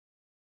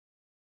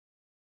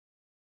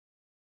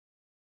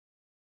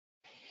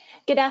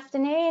Good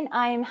afternoon,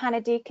 I'm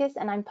Hannah Dukas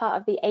and I'm part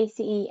of the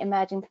ACE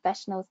Emerging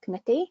Professionals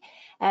Committee.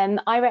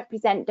 I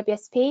represent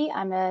WSP.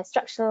 I'm a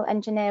structural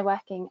engineer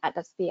working at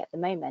WSP at the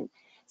moment.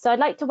 So I'd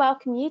like to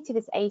welcome you to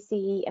this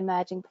ACE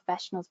Emerging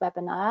Professionals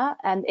webinar.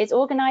 It's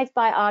organised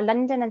by our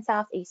London and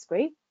South East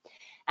group.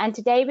 And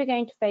today we're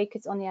going to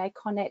focus on the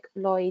iconic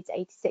Lloyd's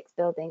 86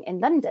 building in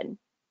London.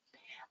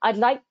 I'd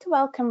like to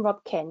welcome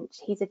Rob Kinch.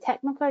 He's a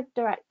technical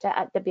director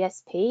at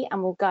WSP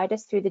and will guide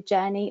us through the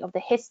journey of the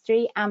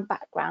history and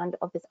background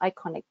of this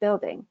iconic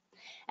building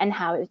and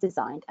how it was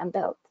designed and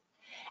built.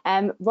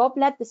 Rob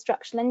led the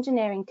structural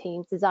engineering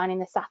teams designing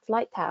the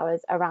satellite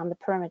towers around the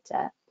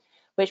perimeter,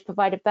 which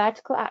provided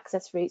vertical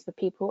access routes for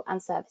people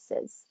and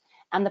services,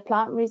 and the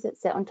plant rooms that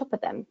sit on top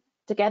of them,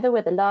 together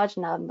with a large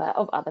number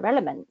of other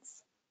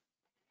elements.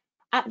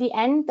 At the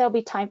end, there'll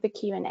be time for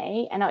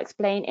Q&A, and I'll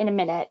explain in a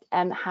minute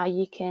how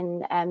you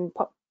can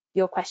pop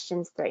your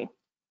questions through.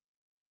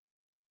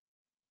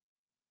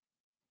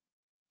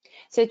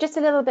 So just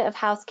a little bit of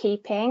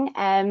housekeeping.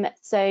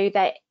 So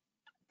that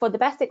for the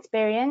best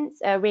experience,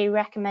 we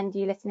recommend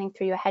you listening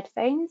through your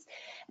headphones.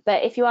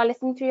 But if you are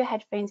listening through your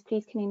headphones,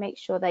 please can you make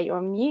sure that you're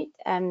on mute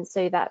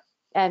so that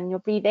you're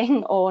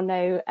breathing or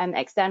no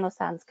external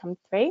sounds come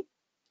through.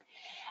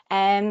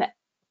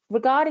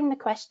 Regarding the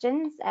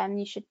questions,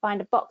 you should find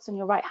a box on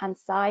your right-hand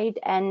side,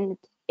 and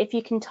if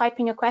you can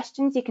type in your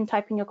questions, you can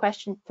type in your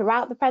questions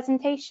throughout the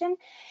presentation.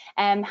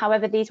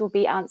 However, these will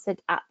be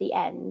answered at the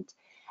end.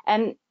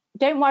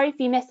 Don't worry if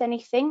you miss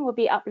anything. We'll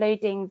be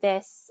uploading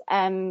this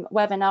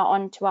webinar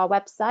onto our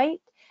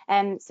website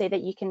so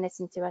that you can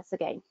listen to us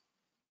again.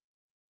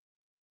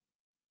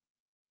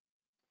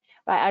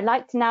 Right, I'd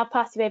like to now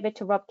pass you over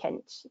to Rob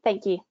Kinch.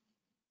 Thank you.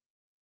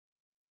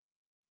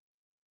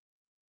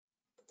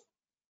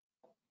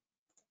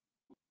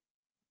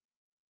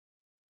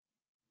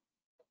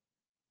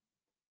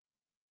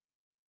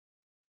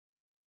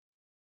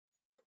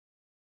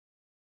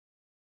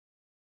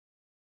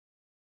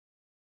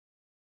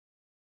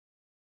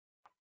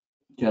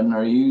 Jen,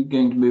 are you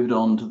going to move it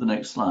on to the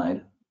next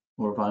slide,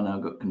 or have I now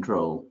got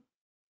control?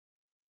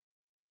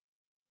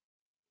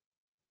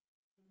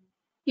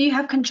 You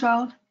have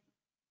control.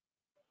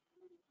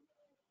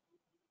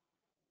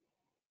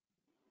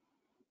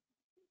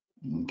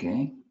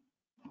 Okay.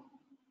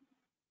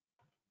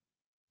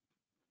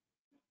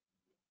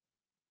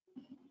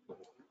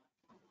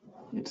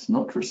 It's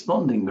not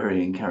responding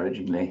very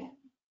encouragingly.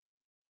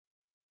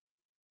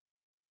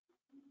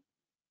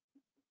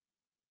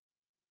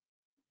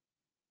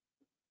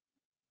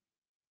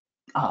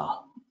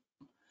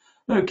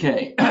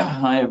 Okay.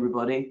 Hi,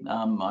 everybody.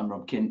 I'm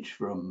Rob Kinch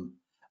from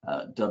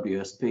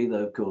WSP,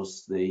 though, of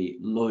course, the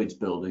Lloyd's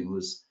building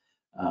was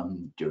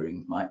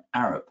during my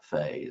Arup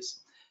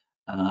phase.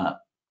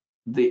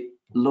 The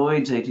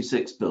Lloyd's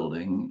 86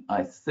 building,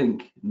 I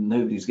think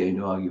nobody's going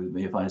to argue with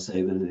me if I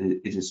say that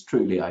it is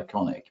truly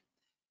iconic,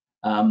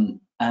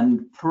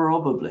 and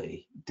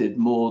probably did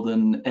more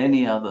than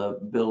any other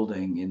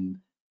building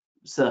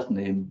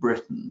certainly in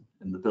Britain,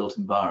 in the built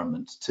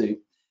environment, to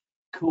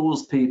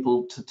cause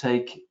people to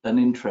take an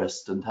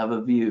interest and have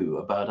a view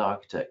about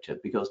architecture,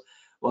 because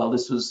while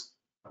this was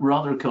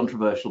rather a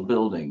controversial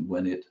building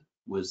when it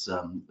was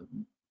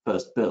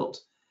first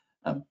built,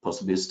 and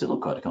possibly is still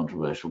quite a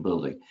controversial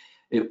building,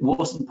 it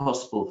wasn't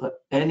possible for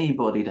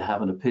anybody to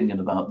have an opinion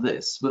about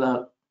this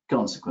without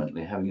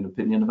consequently having an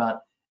opinion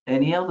about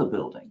any other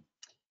building.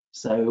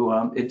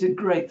 So it did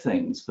great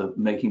things for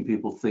making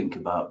people think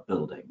about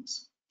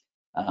buildings.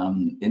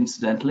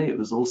 Incidentally, it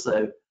was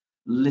also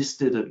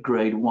listed at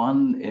grade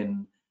 1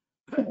 in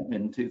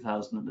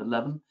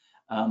 2011,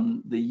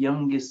 the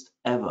youngest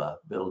ever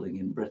building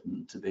in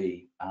Britain to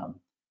be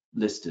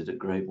listed at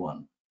grade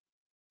 1.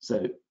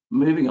 So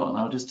moving on,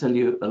 I'll just tell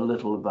you a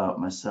little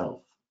about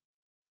myself.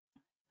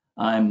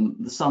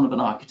 I'm the son of an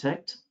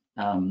architect.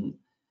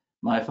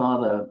 My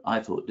father,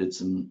 I thought, did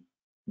some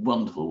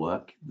wonderful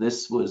work.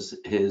 This was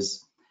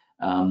his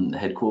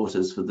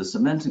headquarters for the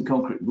cement and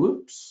concrete,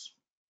 whoops,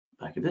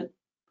 back a bit.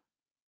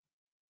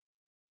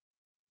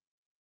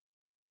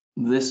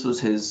 This was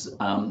his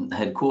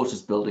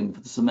headquarters building for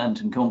the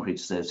Cement and Concrete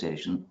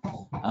Association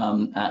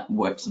at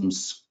Wexham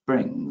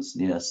Springs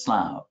near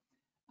Slough.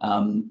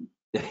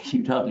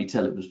 You'd hardly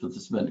tell it was for the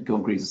Cement and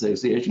Concrete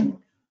Association,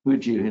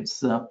 would you?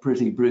 It's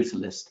pretty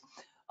brutalist.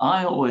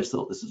 I always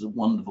thought this was a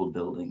wonderful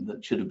building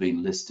that should have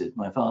been listed.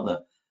 My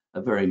father,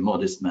 a very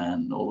modest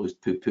man, always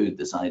poo-pooed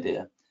this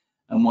idea.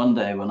 And one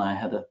day when I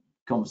had a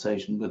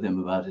conversation with him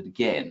about it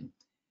again,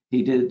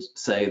 he did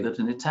say that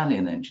an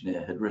Italian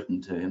engineer had written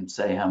to him to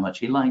say how much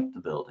he liked the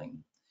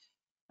building.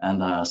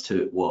 And I asked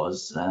who it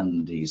was,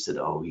 and he said,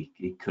 oh,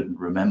 he couldn't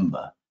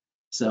remember.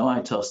 So I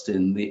tossed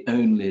in the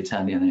only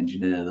Italian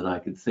engineer that I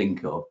could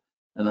think of,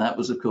 and that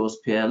was, of course,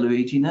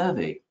 Pierluigi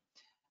Nervi.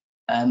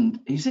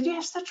 And he said,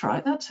 yes, that's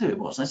right, that's who it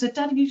was. I said,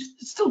 Daddy, you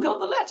still got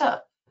the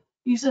letter?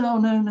 He said, oh,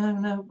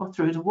 no, I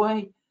threw it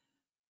away.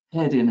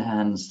 Head in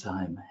hands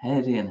time,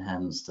 head in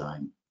hands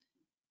time.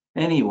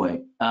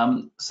 Anyway,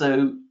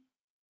 so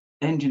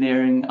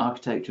engineering,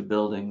 architecture,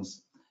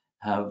 buildings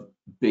have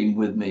been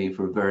with me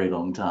for a very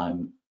long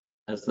time.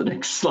 as the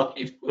next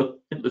slide will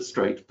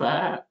illustrate,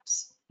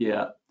 perhaps.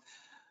 Yeah.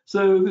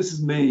 So this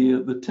is me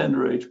at the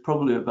tender age,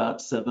 probably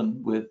about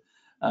 7, with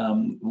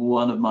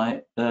one of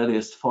my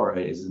earliest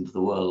forays into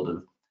the world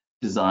of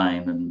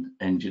design and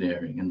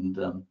engineering,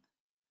 and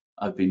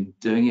I've been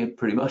doing it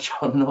pretty much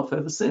on and off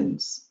ever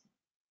since.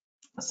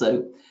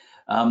 So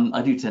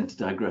I do tend to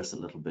digress a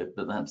little bit,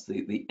 but that's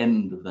the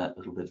end of that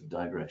little bit of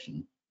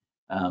digression.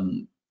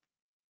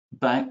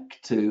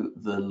 Back to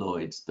the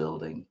Lloyd's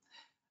building.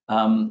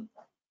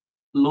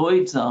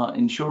 Lloyd's are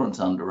insurance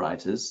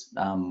underwriters,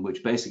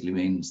 which basically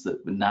means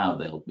that now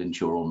they'll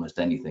insure almost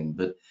anything.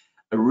 But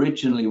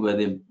originally,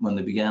 when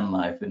they began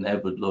life in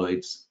Edward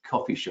Lloyd's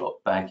coffee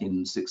shop back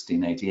in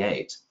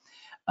 1688,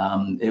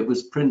 it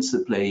was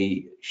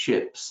principally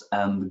ships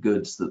and the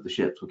goods that the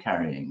ships were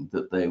carrying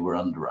that they were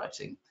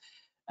underwriting.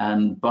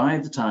 And by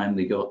the time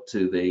they got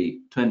to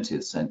the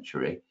 20th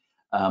century,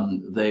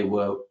 they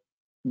were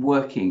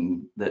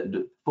performing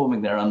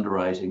their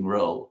underwriting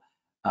role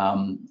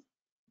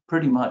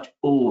pretty much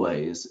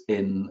always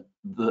in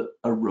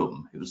a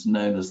room. It was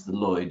known as the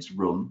Lloyd's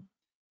room.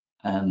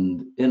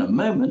 And in a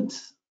moment,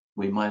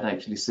 we might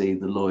actually see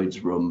the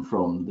Lloyd's room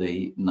from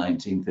the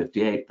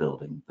 1958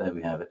 building. There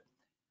we have it.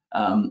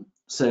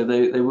 So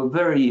they were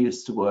very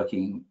used to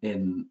working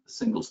in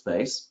single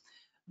space.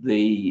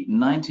 The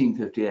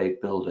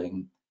 1958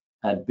 building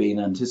had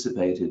been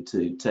anticipated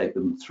to take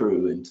them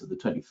through into the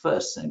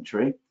 21st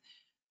century.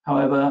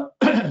 However,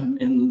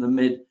 in the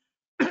mid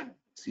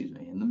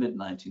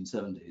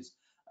 1970s,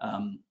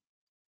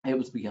 it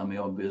was becoming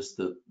obvious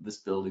that this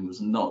building was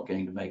not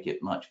going to make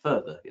it much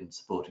further in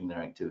supporting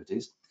their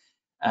activities.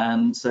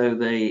 And so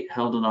they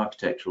held an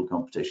architectural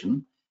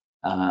competition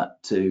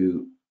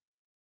to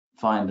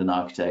find an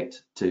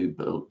architect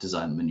to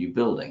design them a new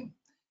building.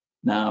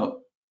 Now,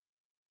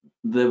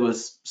 there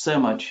was so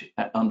much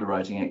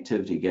underwriting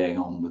activity going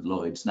on with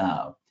Lloyd's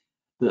now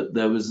that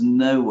there was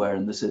nowhere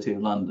in the City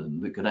of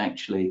London that could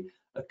actually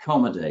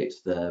accommodate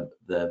their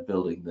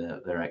building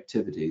their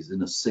activities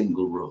in a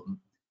single room.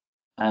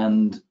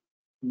 And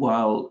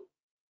while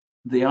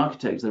the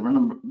architects, there were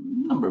a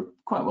number of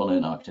quite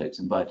well-known architects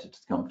invited to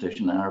the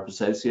competition: Arup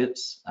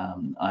Associates,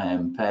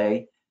 IM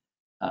Pei,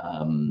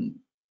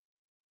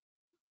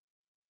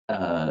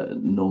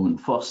 Norman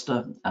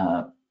Foster,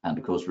 and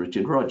of course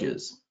Richard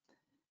Rogers.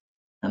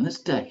 And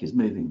this deck is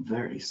moving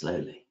very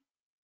slowly.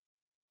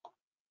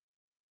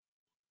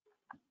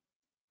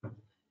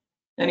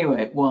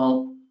 Anyway,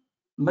 while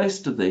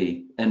most of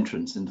the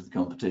entrants into the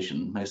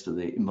competition, most of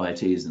the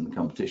invitees in the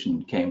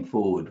competition came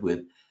forward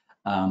with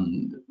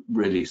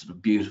really sort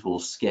of beautiful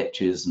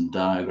sketches and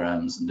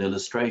diagrams and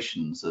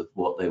illustrations of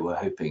what they were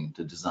hoping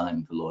to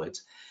design for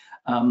Lloyd's,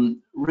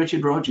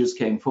 Richard Rogers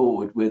came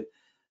forward with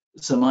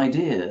some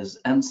ideas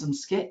and some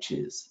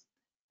sketches.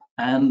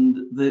 And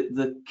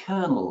the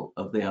kernel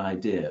of the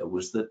idea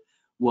was that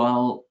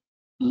while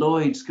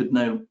Lloyd's could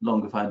no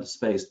longer find a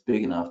space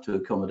big enough to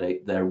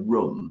accommodate their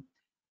room,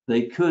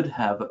 they could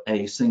have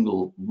a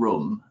single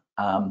room,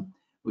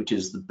 which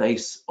is the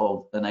base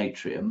of an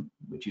atrium,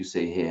 which you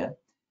see here.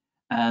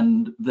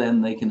 And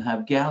then they can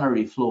have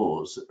gallery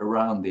floors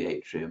around the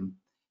atrium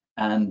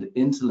and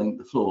interlink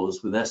the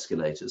floors with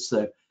escalators.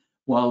 So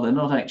while they're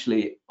not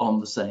actually on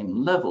the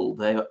same level,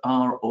 they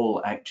are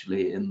all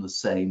actually in the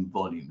same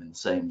volume, in the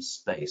same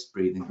space,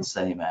 breathing the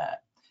same air.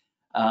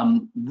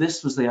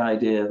 This was the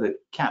idea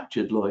that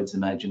captured Lloyd's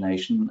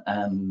imagination,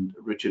 and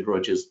Richard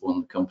Rogers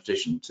won the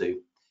competition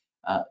to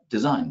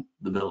design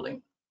the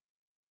building.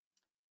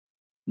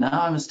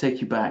 Now I must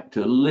take you back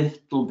to a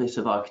little bit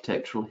of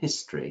architectural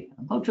history.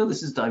 I'm not sure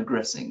this is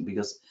digressing,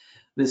 because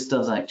this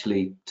does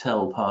actually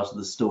tell part of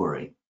the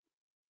story.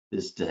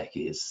 This deck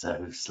is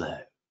so slow.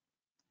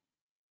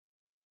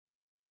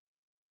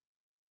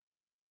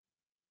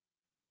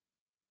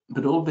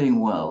 But all being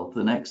well,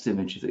 the next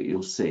image that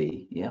you'll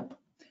see,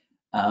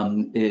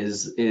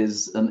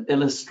 is an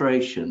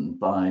illustration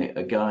by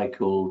a guy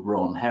called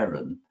Ron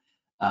Heron,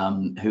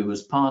 who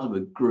was part of a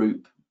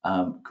group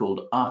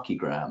called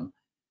Archigram,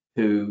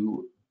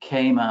 who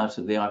came out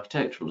of the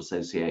Architectural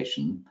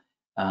Association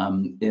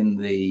in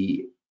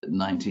the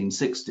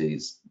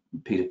 1960s.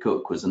 Peter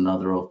Cook was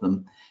another of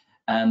them.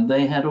 And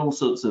they had all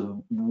sorts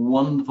of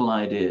wonderful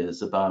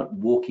ideas about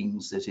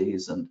walking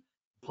cities and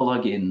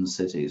plug-in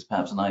cities,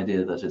 perhaps an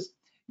idea that is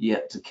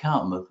yet to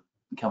come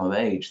of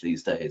age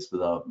these days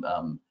with our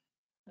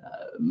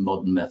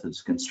modern methods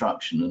of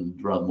construction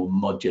and rather more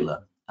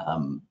modular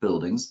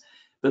buildings.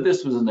 But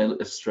this was an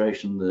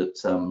illustration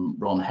that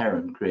Ron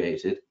Heron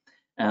created.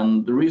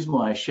 And the reason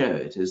why I show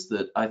it is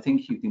that I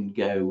think you can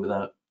go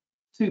without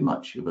too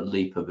much of a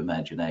leap of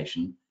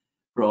imagination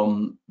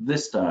from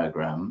this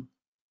diagram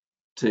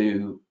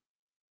to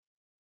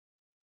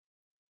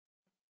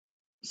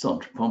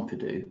Centre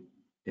Pompidou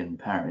in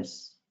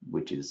Paris,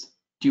 which is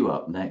due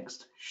up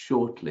next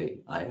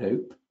shortly, I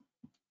hope.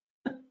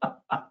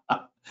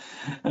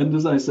 And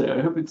as I say,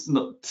 I hope it's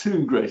not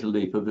too great a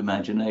leap of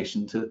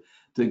imagination to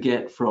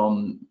get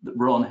from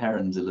Ron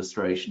Heron's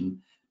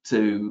illustration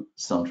to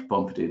Centre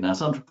Pompidou. Now,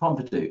 Centre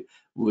Pompidou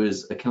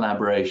was a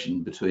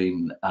collaboration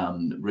between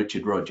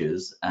Richard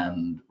Rogers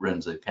and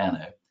Renzo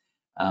Piano,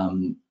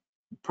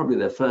 probably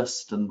their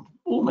first and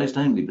almost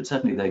only, but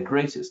certainly their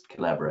greatest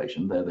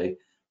collaboration, though they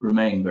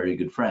remain very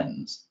good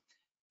friends.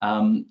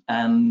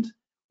 And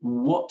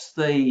what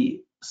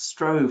they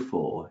strove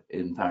for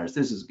in Paris,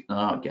 this is an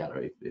art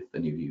gallery, if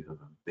any of you have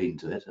been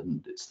to it,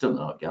 and it's still an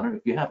art gallery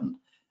if you haven't,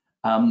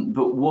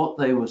 but what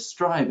they were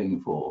striving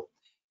for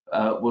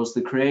was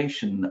the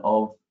creation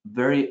of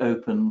very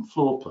open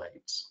floor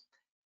plates.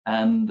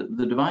 And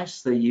the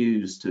device they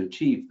used to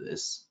achieve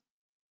this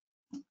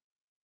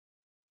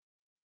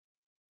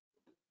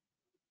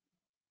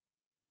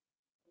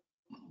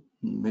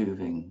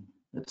moving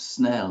at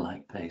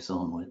snail-like pace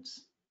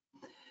onwards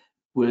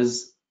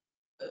was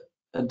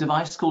a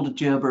device called a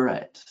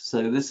gerberette.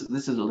 So this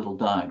is a little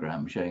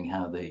diagram showing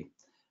how the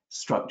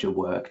structure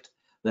worked.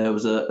 There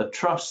was a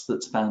truss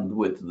that spanned the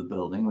width of the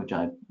building, which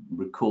I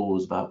recall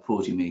was about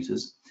 40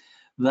 meters.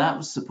 That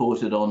was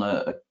supported on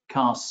a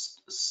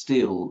cast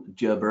steel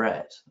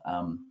gerberette.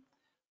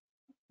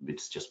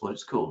 It's just what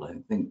it's called. I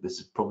think this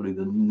is probably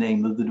the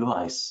name of the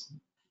device.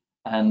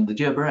 And the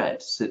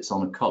gerberette sits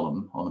on a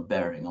column, on a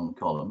bearing on the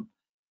column.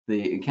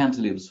 The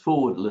cantilevers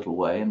forward a little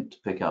way and to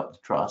pick up the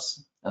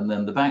truss, and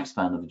then the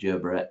backspan of the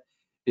gerberette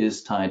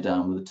is tied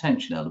down with a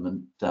tension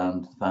element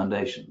down to the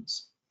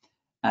foundations.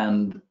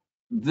 And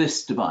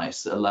this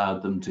device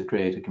allowed them to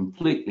create a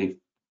completely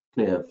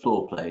clear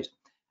floor plate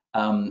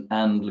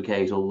and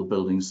locate all the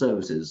building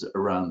services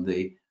around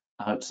the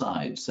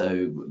outside.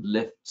 So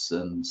lifts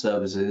and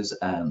services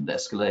and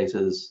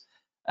escalators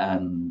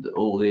and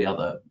all the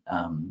other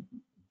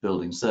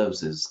building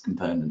services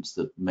components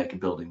that make a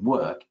building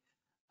work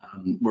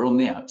were on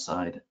the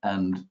outside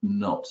and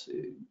not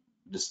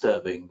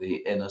disturbing the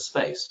inner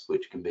space,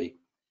 which can be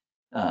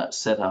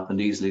set up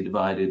and easily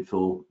divided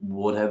for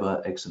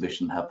whatever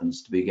exhibition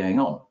happens to be going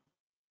on.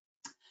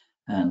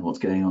 And what's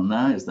going on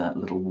now is that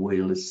little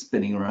wheel is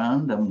spinning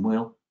around, and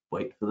we'll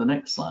wait for the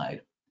next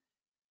slide.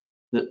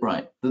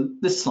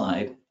 This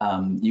slide,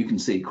 you can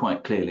see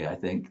quite clearly, I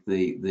think,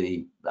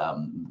 the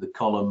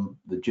column,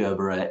 the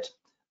gerberette,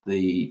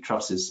 the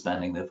trusses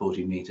spanning their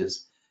 40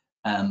 meters,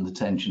 and the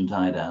tension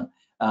tie down.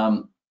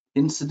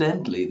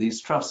 Incidentally,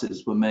 these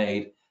trusses were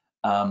made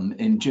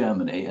in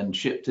Germany and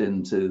shipped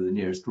into the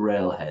nearest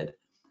railhead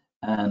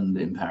and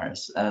in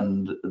Paris.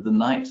 And the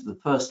night the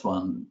first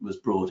one was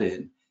brought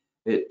in,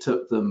 it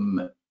took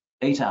them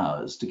 8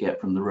 hours to get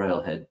from the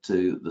railhead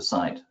to the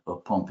site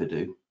of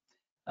Pompidou.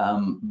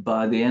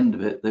 By the end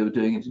of it, they were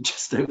doing it in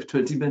just over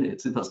 20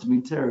 minutes. It must have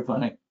been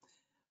terrifying.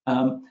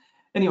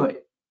 Anyway,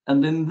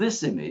 and in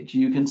this image,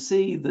 you can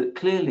see that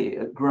clearly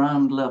at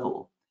ground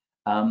level,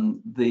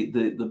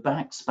 the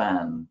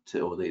backspan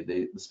or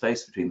the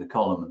space between the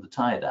column and the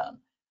tie down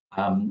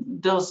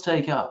does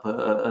take up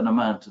an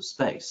amount of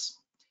space.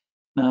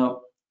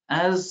 Now,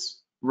 as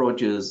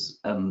Rogers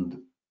and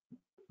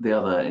the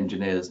other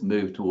engineers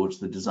moved towards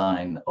the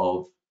design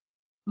of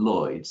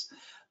Lloyd's,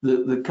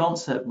 the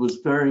concept was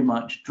very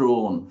much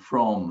drawn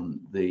from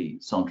the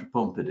Centre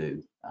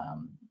Pompidou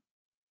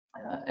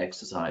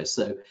exercise.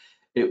 So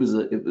it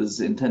was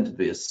intended to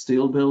be a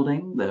steel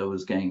building. There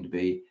was going to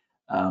be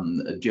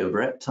a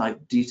gerberette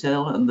type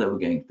detail, and there were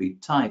going to be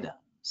tie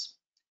downs.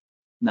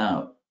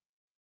 Now,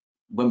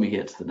 when we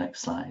get to the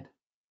next slide.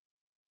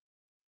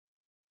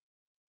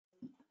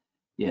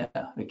 Yeah,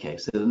 okay,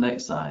 so the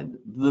next slide,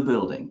 the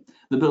building.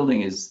 The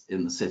building is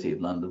in the City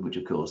of London, which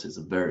of course is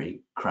a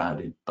very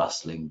crowded,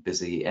 bustling,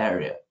 busy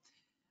area.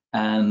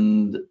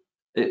 And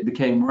it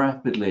became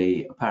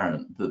rapidly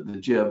apparent that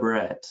the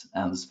gerberette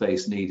and the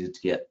space needed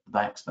to get the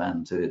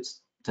backspan to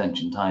its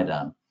tension tie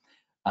down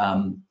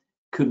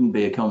couldn't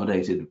be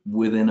accommodated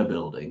within a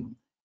building.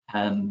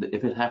 And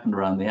if it happened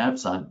around the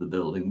outside of the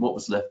building, what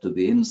was left of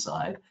the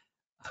inside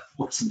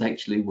wasn't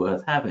actually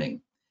worth having.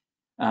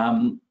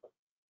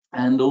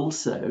 And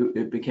also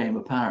it became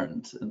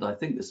apparent, and I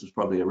think this was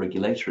probably a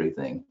regulatory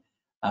thing,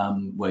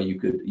 where you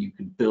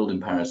could build in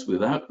Paris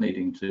without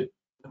needing to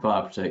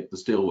fire protect the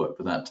steelwork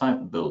for that type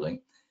of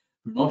building.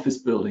 For an office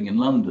building in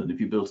London, if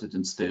you built it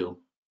in steel,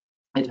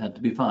 it had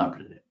to be fire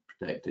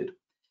protected.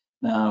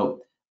 Now,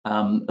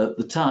 at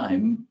the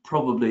time,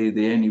 probably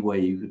the only way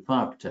you could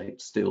fire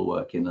protect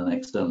steelwork in an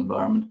external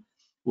environment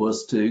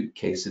was to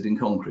case it in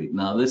concrete.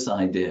 Now, this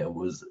idea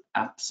was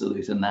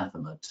absolute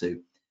anathema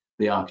to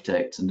the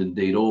architects and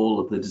indeed all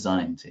of the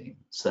design team.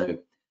 So,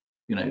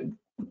 you know,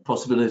 the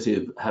possibility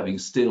of having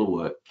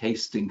steelwork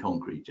cased in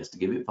concrete just to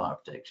give it fire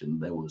protection,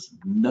 there was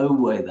no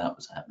way that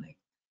was happening.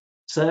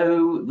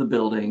 So the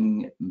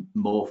building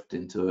morphed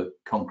into a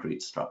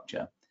concrete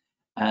structure.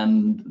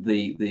 And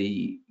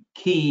the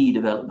key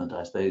development,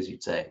 I suppose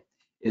you'd say,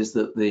 is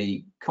that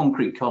the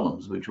concrete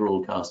columns, which were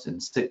all cast in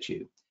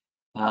situ,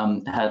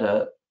 had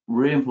a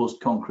reinforced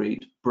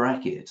concrete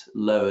bracket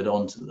lowered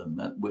onto them,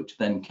 which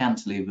then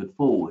cantilevered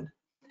forward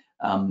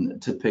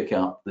to pick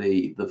up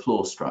the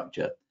floor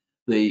structure.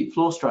 The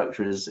floor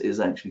structure is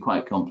actually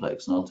quite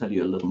complex, and I'll tell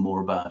you a little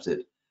more about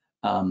it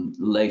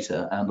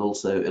later, and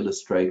also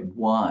illustrate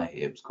why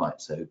it was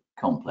quite so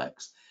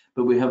complex.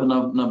 But we have a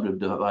number of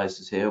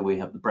devices here. We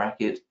have the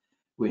bracket,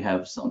 we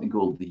have something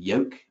called the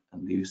yoke,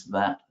 and the use of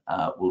that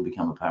will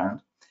become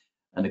apparent.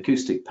 An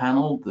acoustic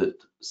panel that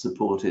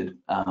supported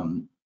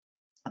the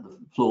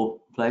floor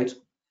plate,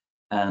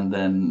 and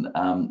then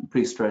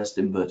pre-stressed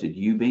inverted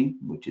U-beam,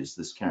 which is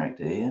this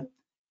character here,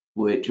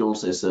 which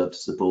also served to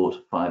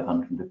support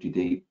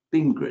 550D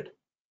beam grid.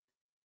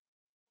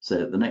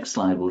 So the next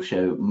slide will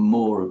show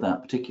more of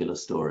that particular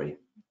story.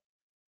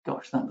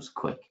 Gosh, that was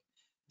quick.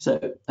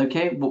 So,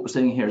 okay, what we're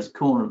seeing here is a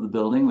corner of the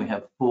building. We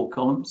have 4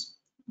 columns.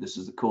 This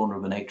is the corner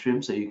of an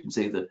atrium, so you can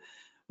see that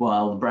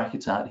while the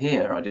brackets out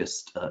here are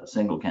just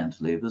single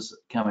cantilevers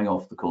coming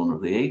off the corner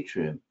of the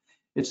atrium,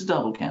 it's a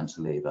double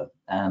cantilever,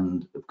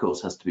 and of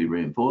course has to be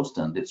reinforced,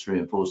 and its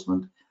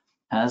reinforcement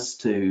has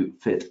to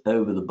fit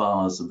over the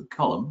bars of the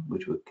column,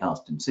 which were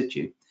cast in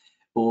situ,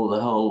 or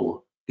the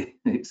whole,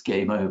 it's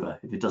game over.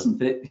 If it doesn't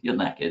fit, you're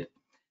knackered.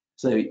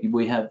 So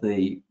we have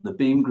the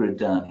beam grid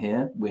down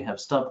here. We have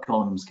stub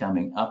columns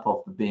coming up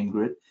off the beam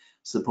grid,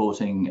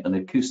 supporting an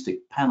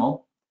acoustic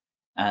panel,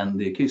 and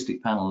the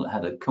acoustic panel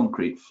had a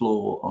concrete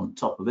floor on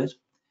top of it.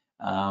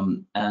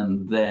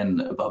 And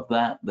then above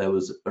that, there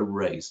was a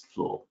raised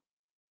floor.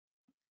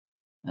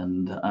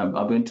 And I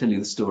won't tell you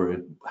the story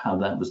of how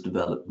that was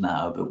developed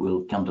now, but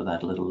we'll come to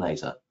that a little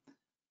later,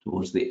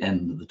 towards the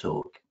end of the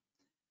talk.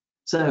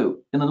 So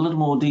in a little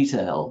more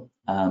detail,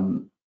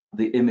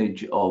 the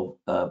image of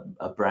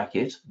a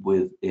bracket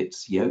with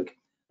its yoke.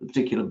 The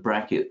particular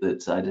bracket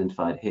that's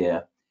identified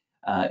here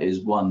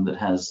is one that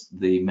has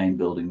the main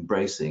building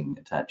bracing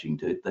attaching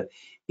to it.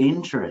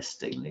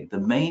 Interestingly, the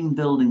main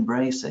building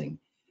bracing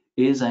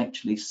is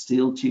actually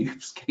steel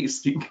tubes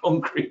cased in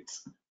concrete.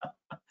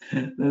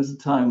 There's a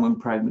time when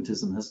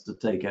pragmatism has to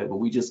take over.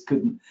 We just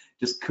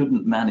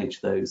couldn't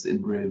manage those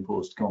in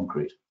reinforced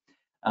concrete.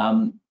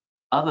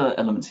 Other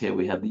elements here,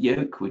 we have the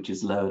yoke, which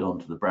is lowered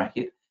onto the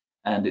bracket,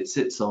 and it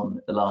sits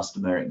on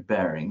elastomeric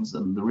bearings.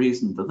 And the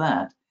reason for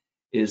that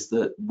is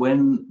that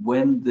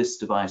when this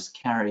device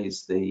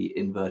carries the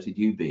inverted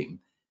U-beam,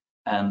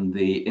 and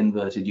the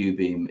inverted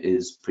U-beam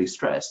is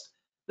pre-stressed,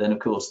 then of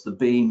course the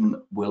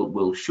beam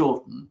will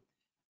shorten,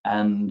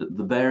 and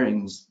the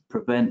bearings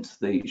prevent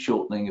the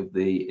shortening of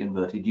the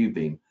inverted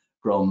U-beam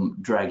from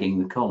dragging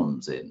the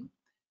columns in.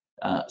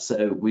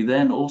 So we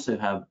then also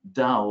have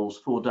dowels,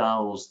 4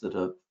 dowels that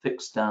are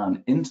fixed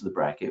down into the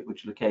bracket,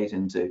 which locate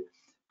into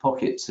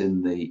pockets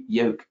in the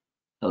yoke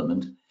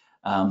element,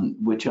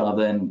 which are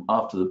then,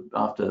 after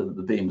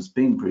the beam has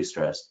been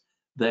pre-stressed,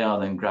 they are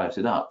then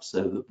grouted up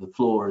so that the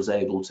floor is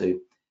able to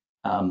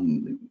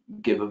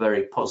give a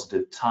very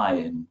positive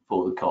tie-in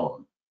for the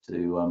column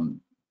to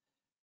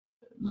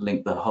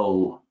link the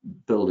whole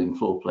building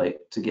floor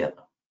plate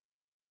together.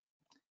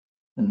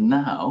 And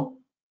now,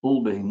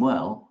 all being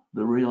well,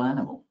 the real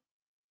animal.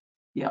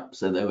 Yeah,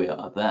 so there we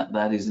are.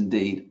 That is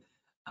indeed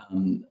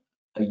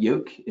a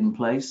yoke in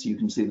place. You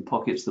can see the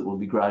pockets that will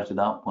be grouted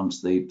up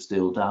once the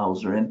steel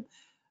dowels are in.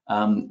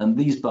 And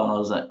these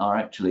bars are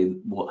actually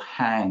what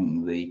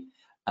hang the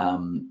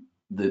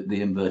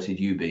inverted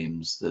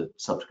U-beams that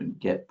subsequently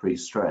get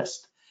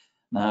pre-stressed.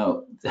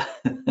 Now,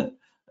 a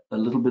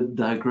little bit of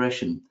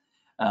digression.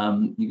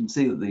 You can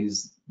see that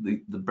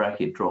the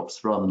bracket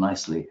drops rather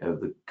nicely over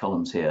the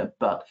columns here,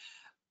 but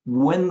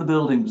when the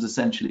building was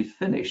essentially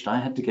finished, I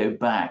had to go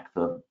back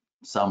for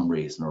some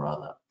reason or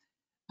other,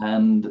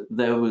 and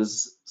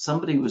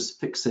somebody was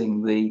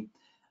fixing the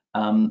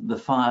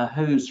fire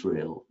hose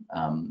reel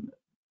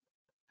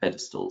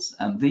pedestals,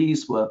 and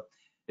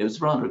it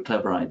was rather a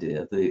clever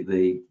idea.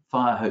 The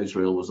fire hose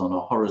reel was on a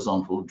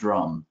horizontal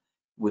drum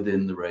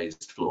within the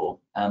raised floor,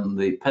 and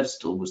the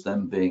pedestal was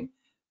then being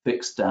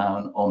fixed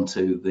down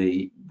onto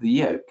the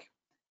yoke.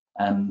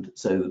 And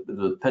so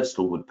the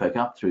pedestal would pick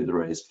up through the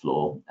raised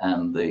floor,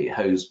 and the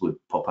hose would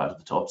pop out of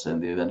the top. So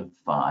in the event of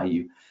fire,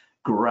 you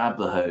grab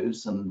the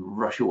hose and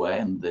rush away,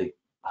 and the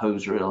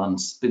hose reel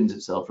unspins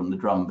itself from the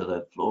drum below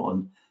the floor,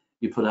 and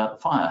you put out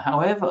the fire.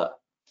 However,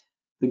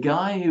 the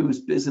guy who was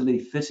busily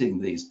fitting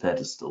these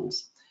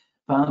pedestals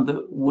found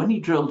that when he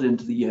drilled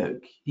into the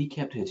yoke, he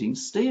kept hitting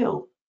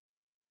steel.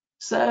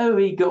 So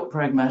he got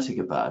pragmatic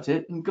about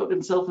it and got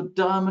himself a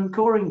diamond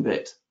coring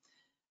bit.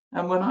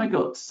 And when I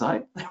got to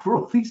site, there were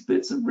all these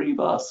bits of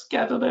rebar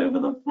scattered over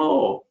the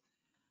floor.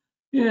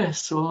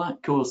 Yes, well,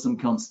 that caused some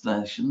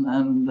consternation,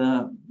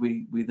 and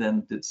we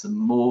then did some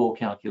more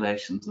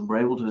calculations and were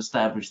able to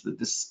establish that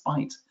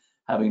despite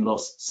having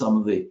lost some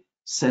of the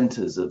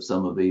centers of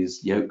some of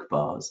these yoke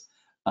bars,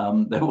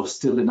 there was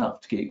still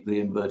enough to keep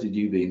the inverted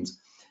U-beams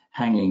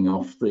hanging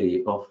off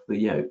the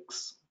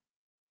yokes.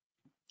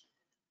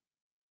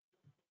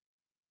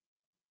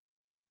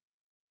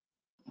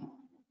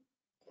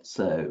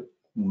 So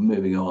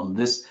moving on,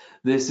 this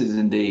is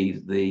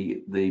indeed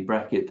the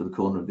bracket for the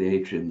corner of the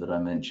atrium that I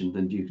mentioned,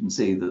 and you can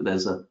see that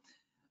there's a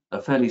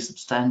fairly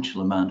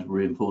substantial amount of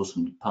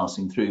reinforcement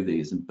passing through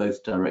these in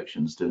both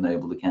directions to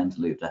enable the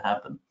cantilever to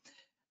happen.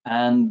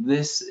 And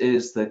this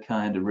is the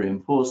kind of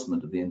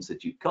reinforcement of the in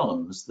situ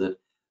columns that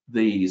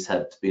these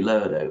had to be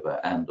lowered over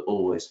and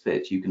always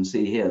fit. You can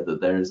see here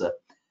that there is a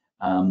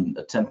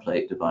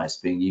template device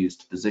being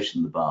used to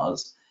position the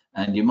bars,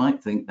 and you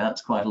might think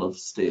that's quite a lot of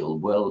steel.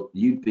 Well,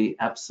 you'd be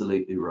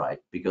absolutely right,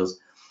 because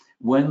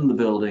when the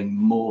building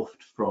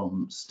morphed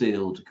from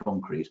steel to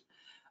concrete,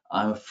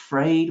 I'm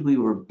afraid we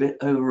were a bit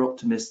over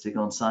optimistic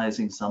on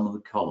sizing some of the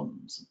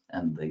columns,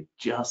 and they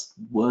just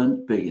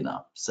weren't big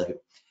enough. So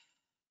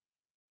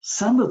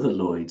some of the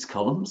Lloyd's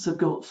columns have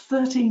got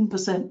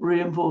 13%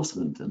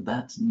 reinforcement, and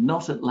that's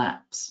not at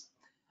laps.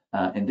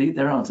 Indeed,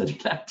 there aren't any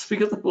laps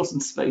because there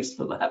wasn't space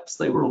for laps.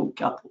 They were all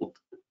coupled.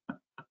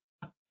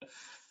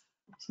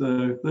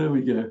 So there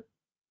we go.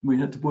 We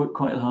had to work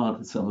quite hard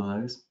with some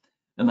of those.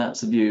 And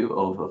that's a view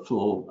of a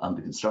floor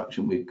under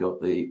construction. We've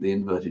got the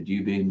inverted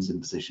U-beams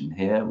in position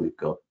here. We've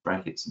got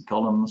brackets and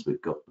columns.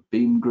 We've got the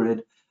beam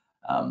grid,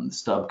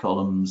 stub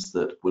columns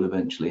that will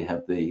eventually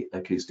have the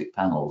acoustic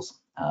panels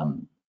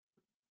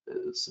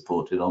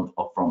supported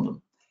off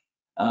from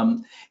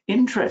them.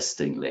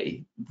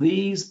 Interestingly,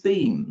 these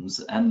beams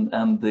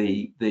and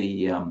the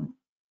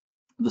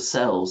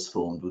cells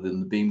formed within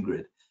the beam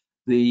grid,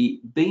 the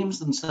beams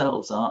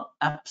themselves have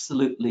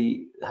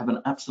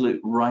an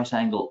absolute right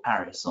angle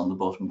arris on the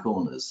bottom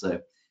corners. So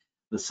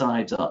the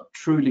sides are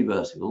truly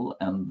vertical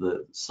and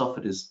the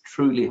soffit is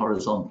truly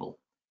horizontal.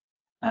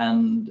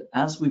 And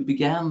as we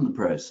began the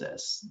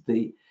process,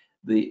 the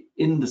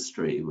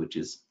industry, which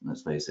is,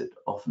 let's face it,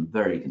 often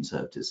very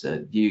conservative,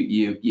 said,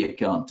 you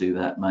can't do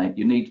that, mate.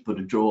 You need to put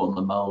a draw on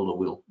the mold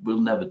or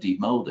we'll never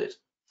demold it.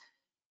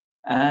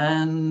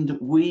 And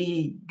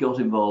we got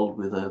involved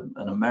with an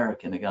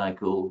American, a guy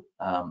called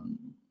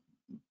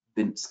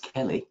Vince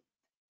Kelly,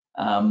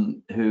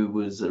 who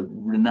was a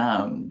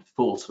renowned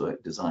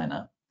falsework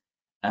designer.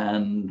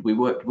 And we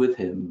worked with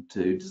him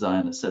to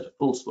design a set of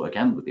falsework,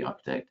 and with the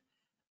architect,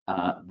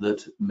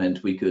 that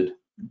meant we could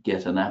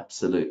get an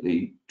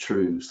absolutely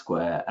true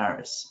square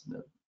arris,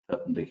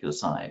 perpendicular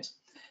sides.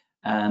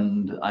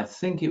 And I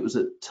think it was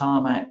at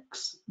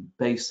Tarmac's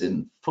base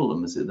in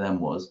Fulham, as it then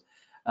was,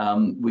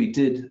 we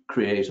did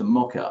create a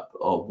mock-up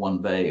of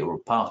one bay or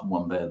part of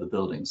one bay of the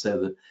building, so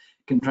that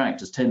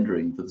contractors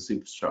tendering for the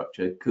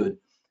superstructure could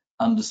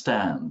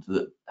understand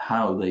that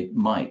how they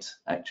might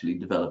actually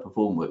develop a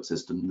formwork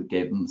system that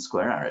gave them the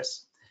square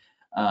arris.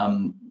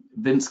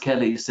 Vince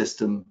Kelly's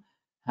system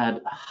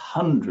had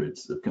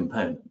hundreds of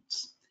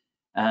components,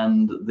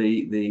 and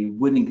the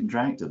winning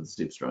contractor of the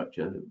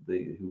superstructure,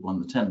 who won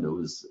the tender,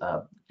 was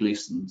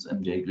Gleason's,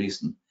 MJ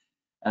Gleason,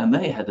 and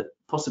they had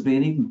possibly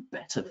an even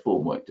better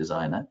formwork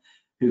designer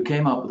who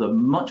came up with a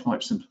much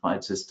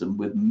simplified system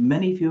with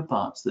many fewer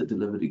parts that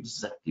delivered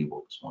exactly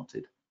what was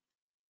wanted.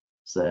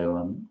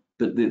 So,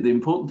 but the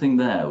important thing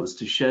there was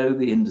to show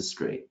the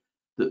industry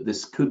that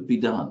this could be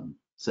done,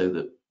 so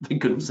that they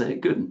couldn't say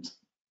it couldn't.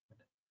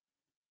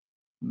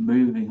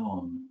 Moving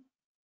on.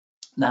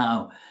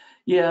 Now,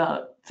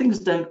 yeah, things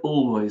don't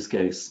always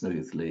go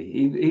smoothly,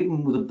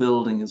 even with a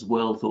building as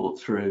well thought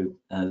through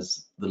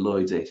as the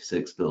Lloyd's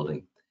 86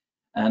 building.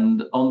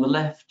 And on the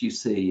left, you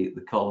see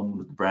the column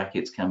with the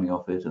brackets coming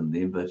off it and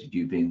the inverted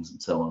U-beams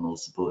and so on, all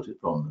supported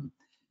from them.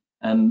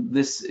 And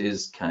this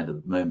is kind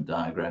of the moment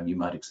diagram you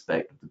might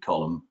expect of the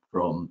column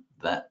from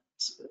that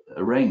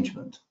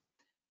arrangement.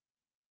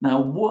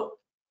 Now, what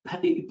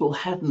people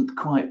hadn't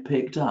quite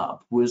picked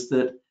up was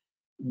that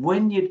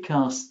when you'd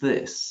cast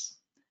this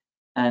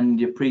and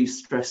you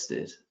pre-stressed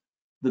it,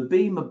 the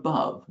beam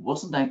above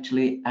wasn't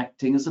actually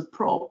acting as a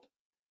prop.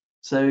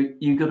 So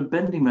you've got a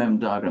bending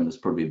moment diagram. There's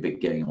probably a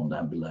bit going on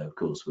down below, of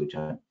course, which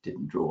I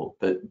didn't draw.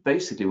 But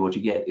basically what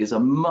you get is a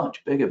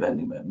much bigger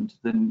bending moment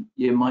than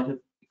you might have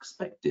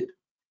expected,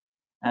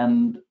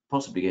 and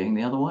possibly going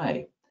the other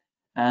way.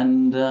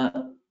 And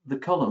the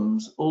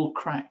columns all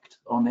cracked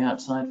on the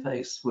outside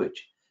face,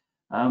 which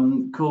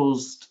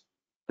caused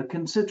a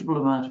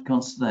considerable amount of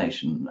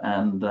consternation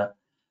and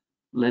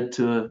led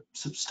to a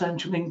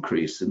substantial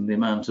increase in the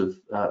amount of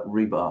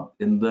rebar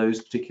in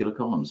those particular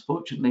columns.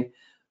 Fortunately,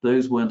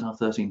 those weren't our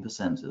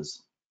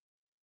 13%ers.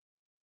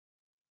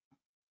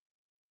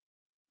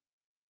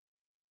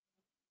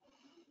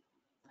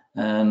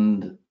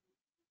 And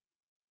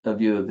a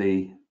view of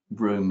the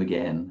room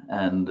again,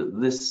 and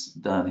this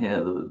down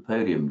here, the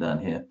podium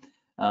down here,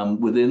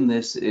 within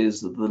this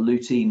is the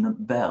lutein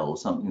bell,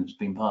 something that's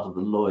been part of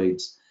the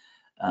Lloyd's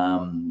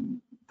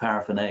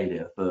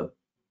paraphernalia for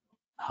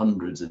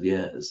hundreds of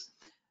years.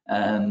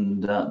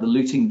 And the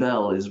lutein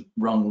bell is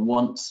rung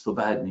once for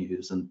bad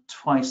news and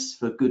twice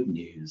for good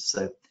news.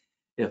 So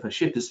if a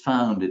ship is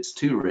found, it's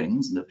 2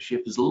 rings, and if a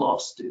ship is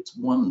lost, it's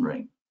 1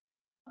 ring.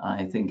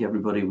 I think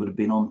everybody would have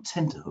been on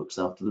tenterhooks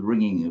after the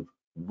ringing of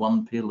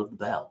 1 peal of the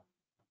bell.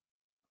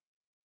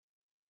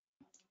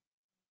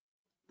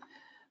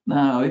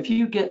 Now, if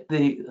you get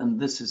and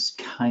this is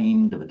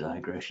kind of a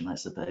digression, I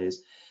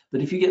suppose,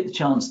 but if you get the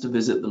chance to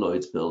visit the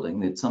Lloyd's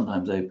building, it's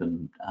sometimes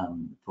open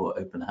for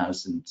open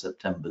house in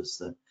September,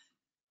 so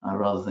I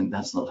rather think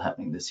that's not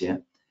happening this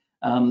year.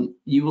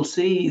 You will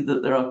see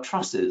that there are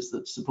trusses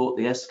that support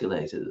the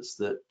escalators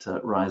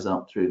that rise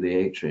up through the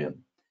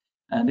atrium.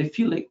 And if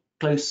you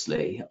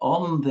closely,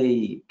 on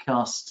the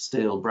cast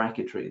steel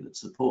bracketry that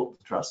support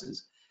the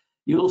trusses,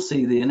 you'll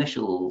see the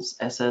initials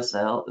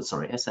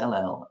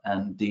SLL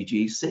and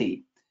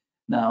DGC.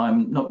 Now,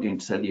 I'm not going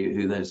to tell you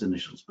who those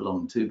initials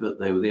belong to, but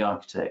they were the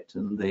architect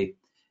and the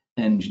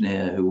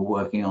engineer who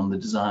were working on the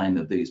design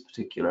of these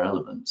particular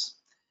elements.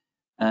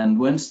 And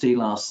when Steve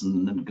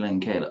Larson and Glenn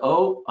Kaler,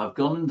 oh, I've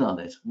gone and done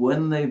it,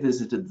 when they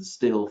visited the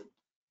steel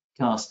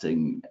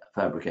casting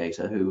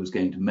fabricator who was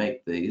going to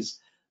make these,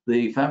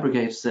 the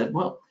fabricator said,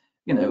 well,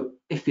 you know,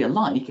 if you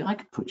like, I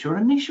could put your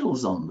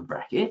initials on the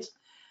bracket.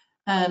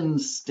 And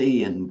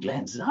Steve and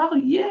Glenn said, oh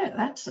yeah,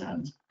 that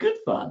sounds good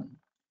fun.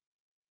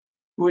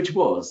 Which it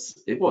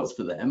was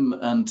for them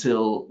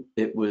until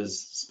it was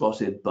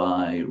spotted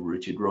by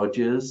Richard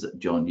Rogers,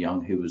 John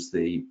Young, who was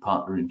the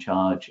partner in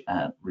charge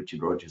at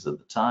Richard Rogers at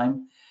the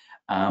time.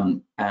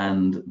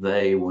 And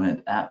they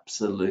went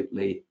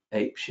absolutely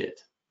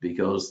apeshit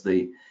because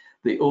the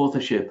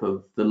authorship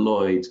of the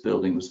Lloyd's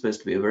building was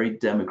supposed to be a very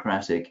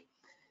democratic,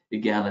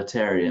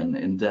 egalitarian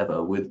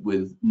endeavor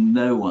with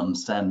no one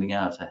standing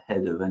out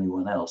ahead of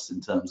anyone else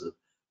in terms of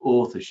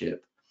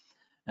authorship.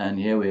 And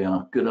here we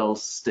are, good old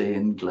Steve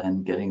and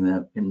Glenn getting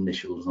their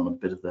initials on a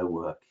bit of their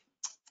work.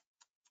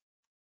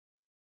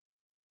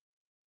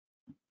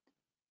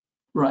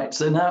 Right,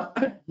 so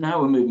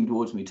now we're moving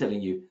towards me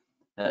telling you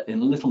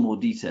in a little more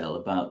detail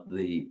about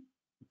the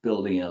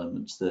building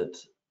elements that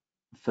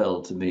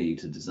fell to me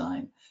to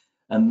design.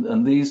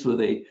 And these were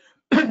the,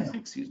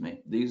 excuse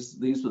me,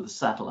 these were the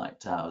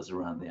satellite towers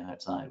around the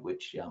outside,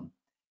 which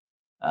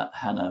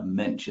Hannah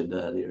mentioned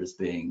earlier as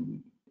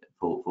being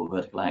for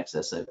vertical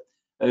access. So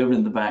over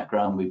in the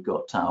background, we've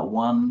got Tower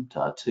 1,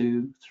 Tower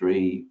 2,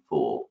 3,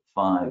 4,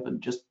 5,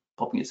 and just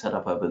popping its head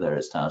up over there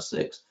is Tower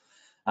 6.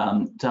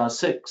 Tower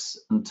 6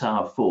 and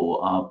Tower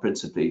 4 are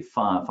principally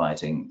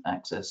firefighting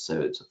access,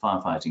 so it's a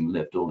firefighting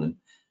lift all in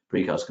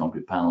precast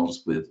concrete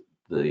panels with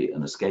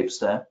an escape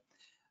stair.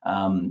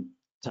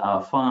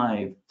 Tower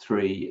 5,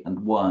 3, and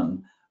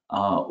 1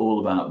 are all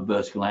about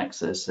vertical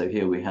access, so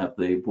here we have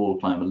the wall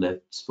climber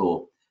lifts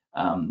for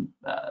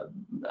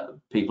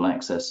people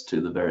access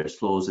to the various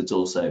floors. It's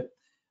also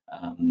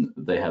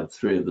they have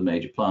 3 of the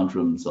major plant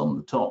rooms on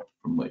the top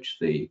from which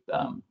the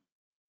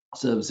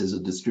services are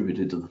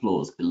distributed to the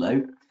floors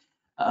below.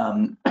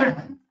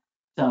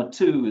 Tower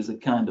 2 is a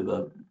kind of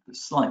a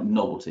slight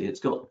novelty. It's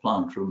got the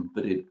plant room,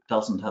 but it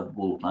doesn't have the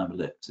wall climber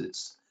lifts.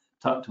 It's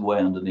tucked away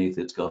underneath.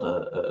 It's got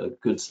a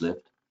goods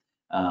lift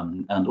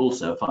and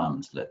also a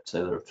fireman's lift.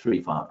 So there are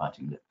 3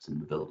 firefighting lifts in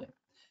the building.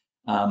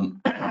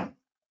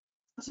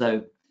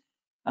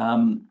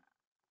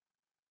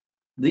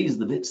 These are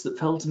the bits that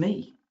fell to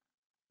me.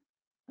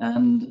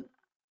 And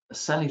a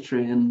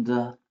salutary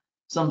and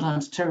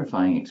sometimes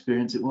terrifying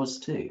experience it was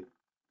too.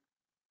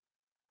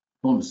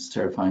 Almost as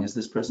terrifying as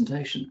this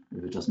presentation,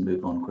 if it doesn't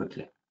move on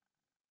quickly.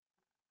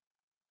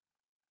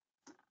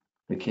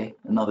 Okay,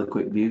 another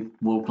quick view,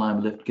 wall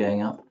climber lift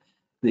going up.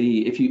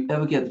 If you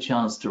ever get the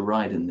chance to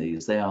ride in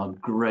these, they are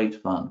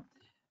great fun.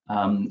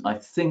 I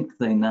think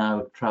they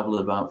now travel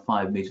at about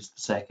 5 meters per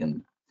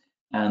second.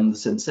 And the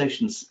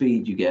sensation of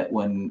speed you get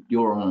when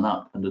you're on an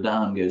up and a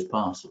down goes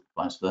past, or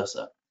vice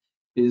versa,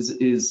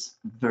 is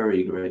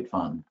very great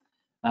fun.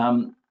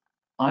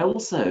 I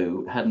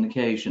also had an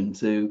occasion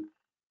to,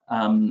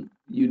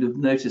 you'd have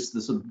noticed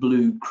the sort of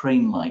blue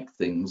crane-like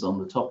things on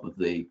the top of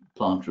the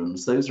plant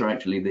rooms. Those are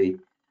actually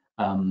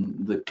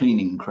the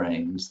cleaning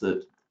cranes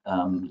that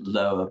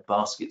lower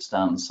baskets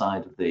down the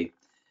side of the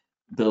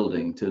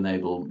building to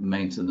enable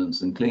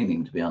maintenance and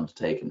cleaning to be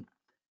undertaken.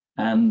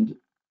 And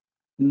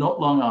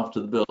not long after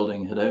the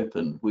building had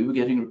opened, we were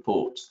getting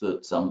reports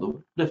that some of the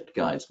lift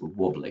guides were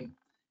wobbling.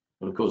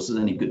 Well, of course, as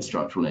any good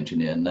structural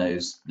engineer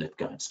knows, lift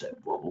guides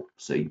don't wobble,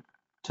 so you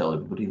tell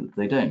everybody that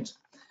they don't.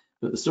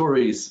 But the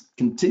stories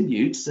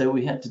continued, so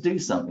we had to do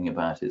something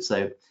about it.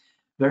 So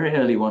very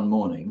early one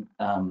morning,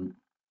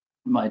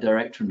 my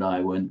director and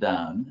I went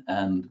down,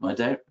 and my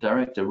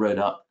director rode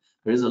up.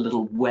 There is a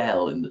little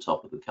well in the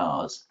top of the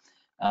cars.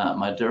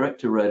 My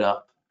director rode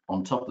up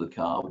on top of the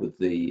car with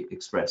the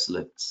express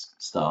lifts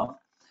staff,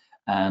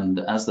 and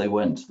as they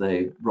went,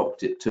 they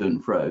rocked it to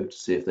and fro to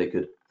see if they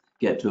could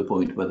get to a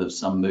point where there was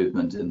some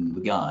movement in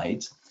the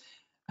guides.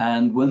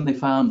 And when they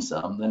found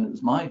some, then it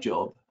was my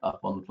job up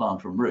on the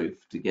plant room roof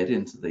to get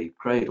into the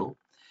cradle.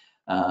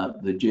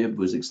 The jib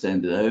was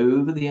extended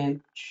over the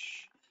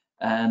edge,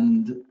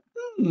 and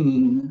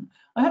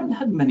I haven't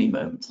had many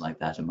moments like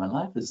that in my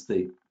life as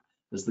the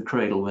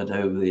cradle went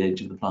over the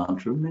edge of the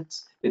plant room.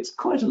 It's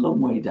quite a long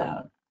way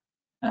down.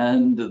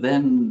 And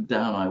then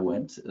down I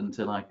went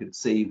until I could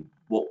see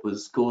what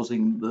was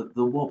causing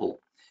the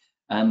wobble.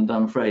 And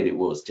I'm afraid it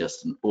was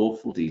just an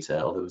awful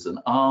detail. There was an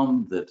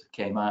arm that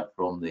came out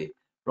from the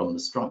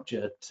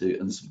structure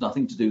and this was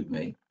nothing to do with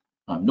me.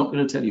 I'm not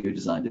going to tell you who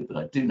designed it, but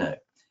I do know.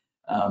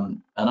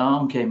 An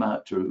arm came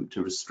out to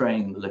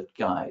restrain the lift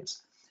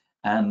guides,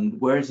 and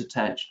where it's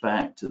attached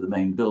back to the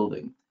main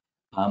building,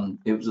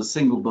 it was a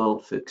single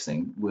bolt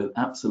fixing with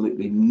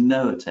absolutely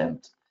no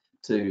attempt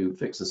to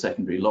fix a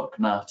secondary lock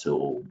nut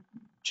or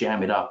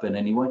jam it up in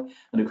any way.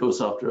 And of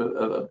course, after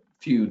a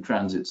few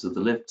transits of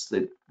the lifts,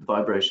 the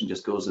vibration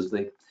just causes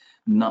the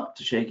nut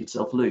to shake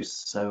itself loose.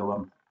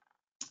 So,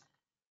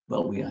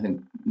 well, I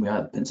think we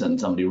had been sending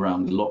somebody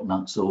around with lock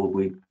nuts, or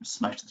we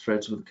smashed the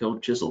threads with a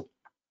cold chisel.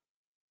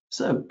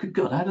 So, good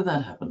God, how did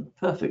that happen?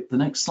 Perfect. The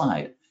next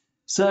slide.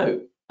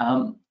 So,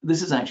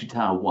 this is actually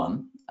Tower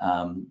 1,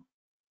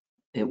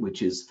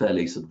 which is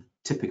fairly sort of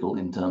typical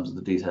in terms of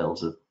the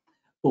details of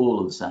all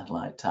of the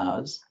satellite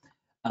towers.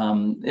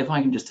 If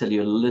I can just tell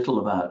you a little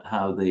about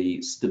how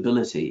the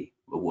stability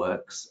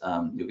works,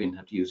 you're going to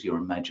have to use your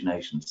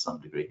imagination to some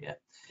degree here.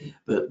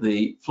 But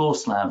the floor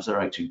slabs are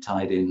actually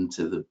tied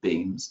into the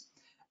beams.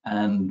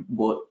 And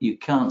what you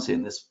can't see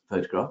in this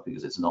photograph,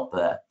 because it's not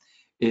there,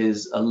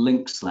 is a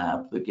link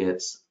slab that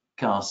gets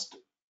cast.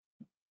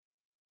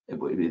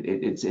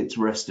 It's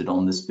rested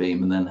on this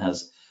beam and then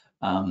has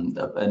an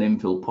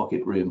infill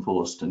pocket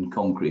reinforced and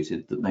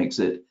concreted that makes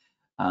it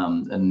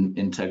an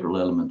integral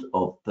element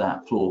of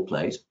that floor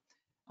plate.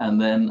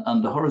 And then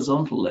under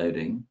horizontal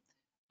loading,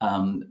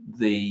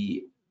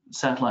 the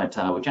satellite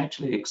tower, which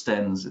actually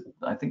extends,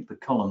 I think the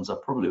columns are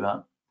probably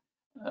about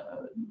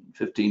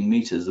 15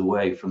 meters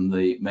away from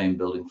the main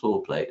building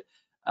floor plate.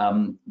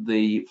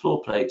 The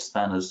floor plate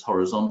span as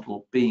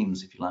horizontal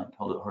beams, if you like,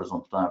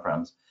 horizontal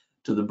diaphragms,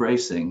 to the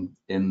bracing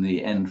in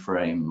the end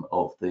frame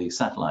of the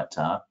satellite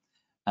tower,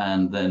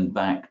 and then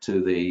back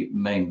to the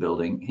main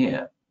building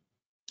here.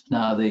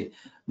 Now, the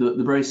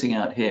bracing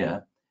out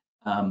here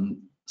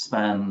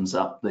spans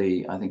up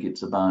I think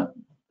it's about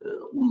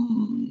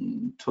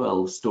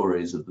 12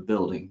 stories of the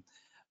building,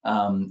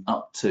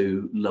 up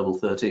to level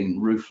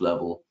 13 roof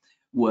level,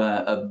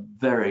 where a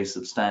very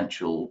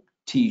substantial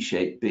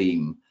T-shaped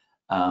beam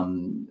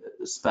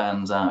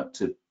spans out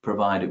to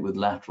provide it with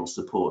lateral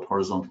support,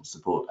 horizontal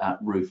support at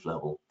roof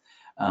level.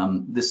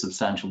 This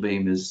substantial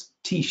beam is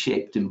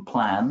T-shaped in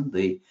plan.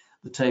 The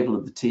table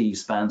of the T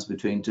spans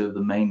between two of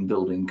the main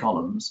building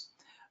columns,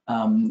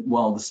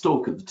 while the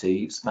stalk of the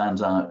T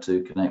spans out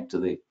to connect to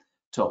the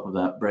top of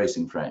that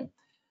bracing frame.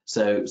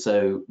 So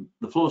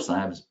the floor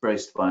slab is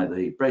braced by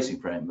the bracing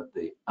frame at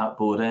the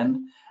outboard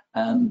end,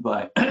 and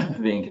by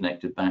being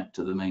connected back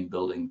to the main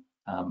building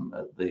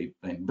at the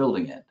main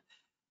building end.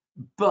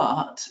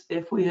 But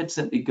if we had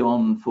simply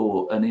gone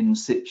for an in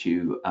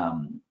situ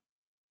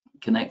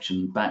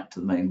connection back to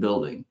the main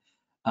building,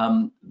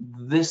 the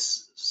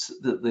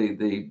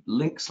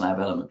link slab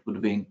element would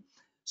have been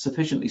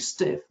sufficiently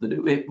stiff that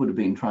it would have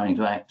been trying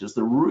to act as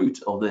the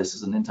root of this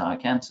as an entire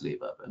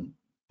cantilever and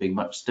being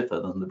much stiffer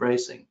than the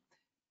bracing.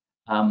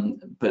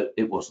 But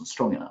it wasn't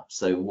strong enough.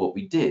 So what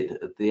we did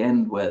at the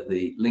end where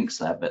the link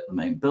slab met the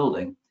main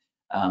building,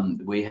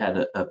 we had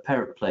a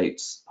pair of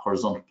plates,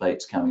 horizontal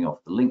plates coming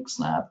off the link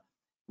slab,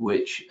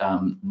 which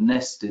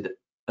nested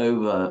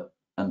over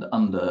and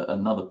under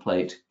another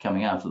plate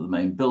coming out of the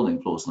main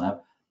building floor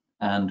slab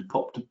and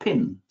popped a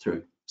pin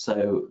through.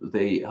 So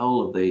the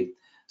whole of the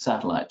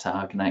satellite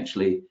tower can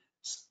actually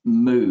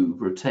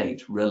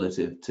rotate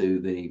relative to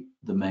the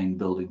main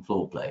building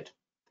floor plate.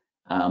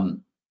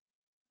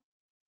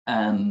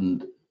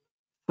 And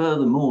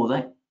furthermore,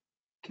 that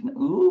can,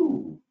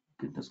 ooh,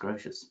 goodness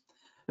gracious.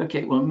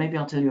 Okay, well, maybe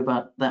I'll tell you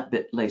about that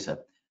bit later.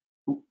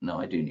 Ooh, no,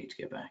 I do need to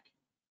get back.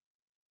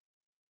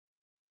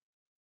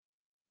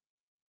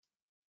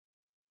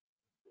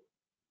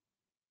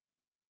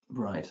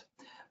 Right.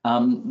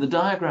 The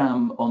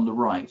diagram on the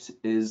right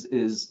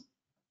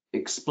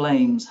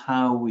explains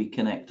how we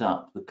connect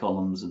up the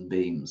columns and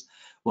beams.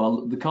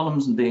 Well, the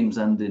columns and beams,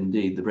 and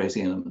indeed the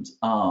bracing elements,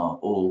 are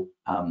all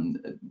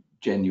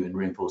genuine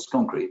reinforced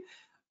concrete.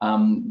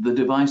 The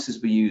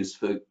devices we use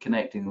for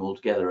connecting them all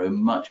together are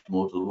much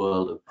more to the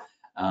world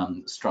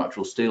of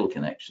structural steel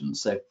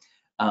connections. So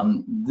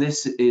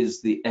this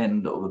is the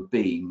end of a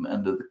beam,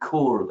 and at the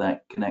core of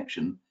that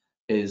connection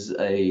is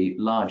a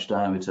large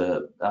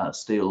diameter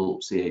steel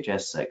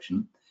CHS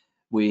section.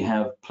 We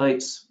have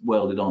plates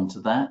welded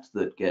onto that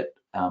get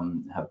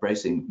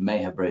may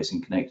have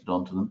bracing connected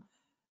onto them.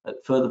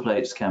 Further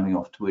plates coming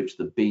off to which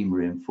the beam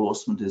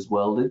reinforcement is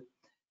welded.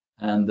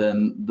 And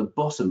then the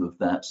bottom of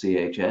that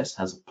CHS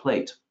has a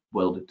plate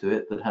welded to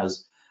it that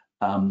has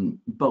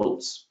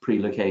bolts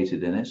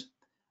pre-located in it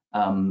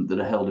that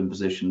are held in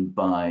position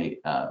by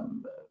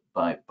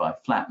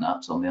flat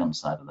nuts on the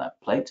underside of that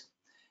plate,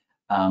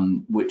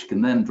 which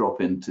can then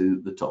drop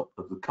into the top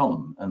of the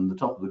column. And the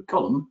top of the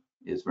column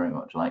is very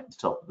much like the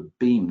top of the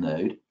beam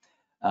node,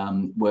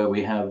 where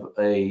we have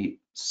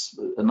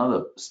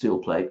another steel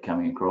plate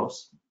coming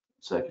across,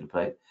 circular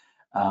plate,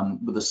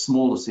 with a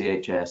smaller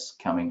CHS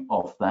coming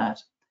off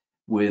that,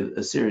 with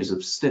a series of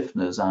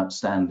stiffeners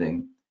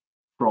outstanding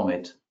from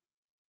it,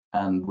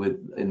 and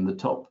in the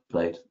top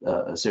plate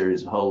a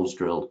series of holes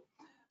drilled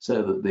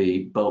so that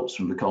the bolts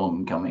from the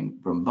column coming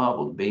from above,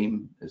 or the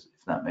beam, if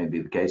that may be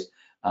the case,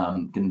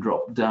 can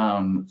drop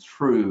down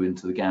through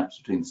into the gaps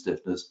between the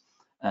stiffeners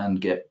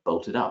and get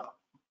bolted up.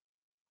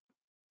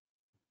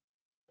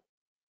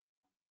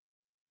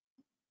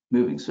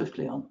 Moving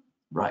swiftly on.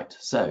 Right,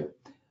 so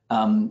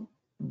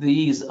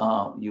these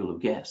are, you'll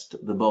have guessed,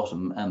 the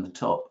bottom and the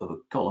top of a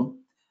column.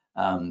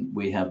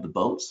 We have the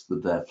bolts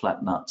with their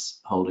flat nuts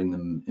holding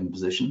them in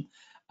position.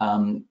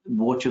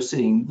 What you're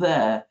seeing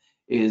there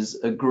is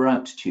a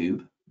grout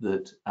tube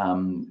that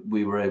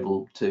we were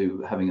able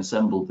to, having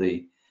assembled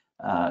the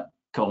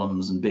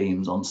columns and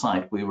beams on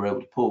site, we were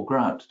able to pour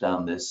grout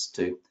down this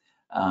to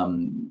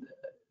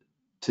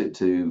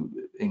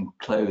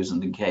enclose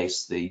and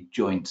encase the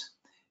joint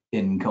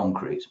in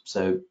concrete.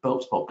 So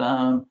bolts pop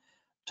down,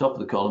 top of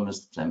the column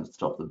is the same as the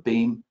top of the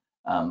beam,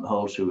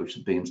 holes through which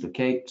the beams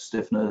locate,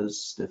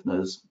 stiffeners,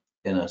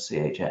 inner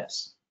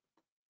CHS.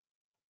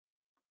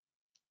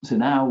 So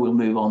now we'll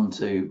move on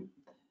to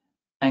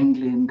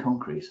Anglian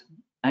concrete.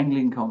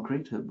 Anglian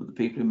concrete are the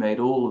people who made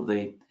all of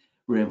the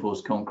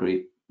reinforced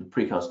concrete, the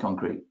precast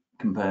concrete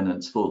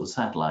components for the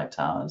satellite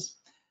towers.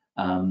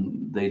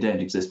 They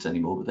don't exist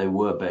anymore, but they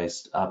were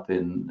based up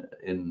in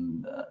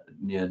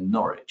near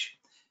Norwich.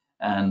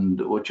 And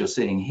what you're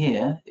seeing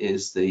here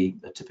is a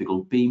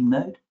typical beam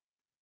node,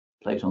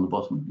 plate on the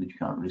bottom that you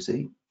can't really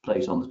see,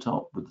 plate on the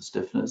top with the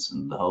stiffeners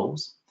and the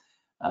holes,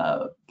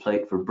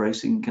 plate for a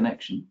bracing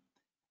connection.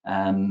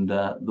 And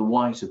the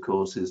white, of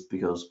course, is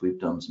because we've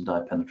done some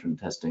dye penetrant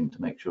testing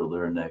to make sure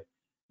there are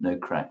no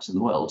cracks in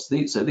the welds.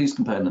 So these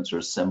components are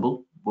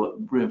assembled,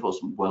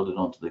 reinforcement welded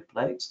onto the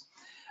plates,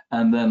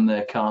 and then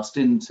they're cast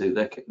into,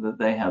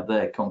 they have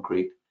their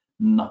concrete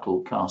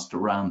knuckle cast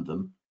around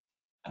them.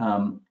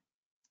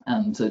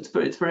 And so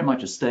it's very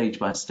much a stage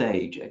by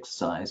stage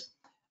exercise.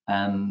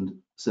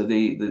 And so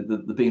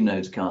the beam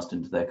nodes cast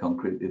into their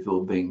concrete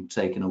before being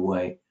taken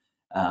away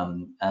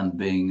and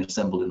being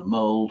assembled in a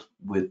mold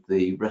with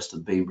the rest of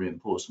the beam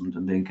reinforcement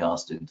and being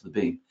cast into the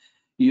beam.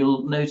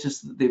 You'll notice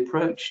that the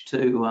approach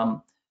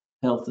to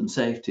health and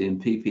safety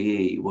and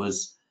PPE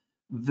was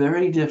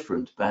very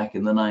different back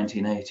in the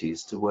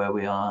 1980s to where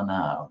we are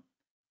now.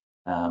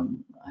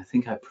 I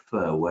think I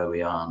prefer where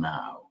we are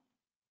now.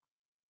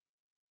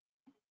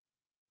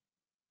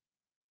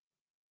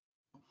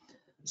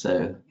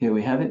 So here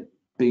we have it,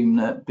 beam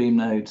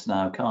nodes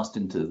now cast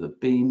into the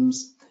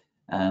beams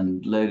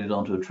and loaded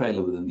onto a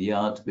trailer within the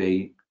yard to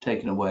be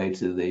taken away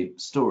to the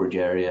storage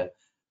area,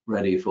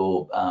 ready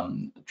for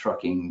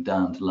trucking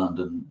down to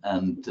London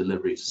and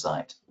delivery to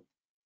site.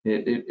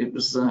 It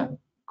was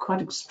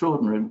quite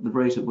extraordinary, the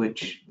rate at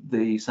which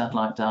the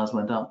satellite towers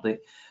went up.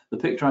 The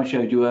picture I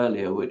showed you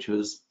earlier, which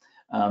was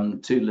 2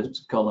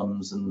 lifted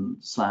columns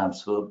and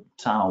slabs for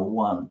Tower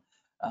 1,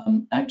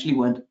 actually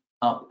went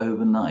up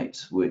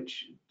overnight,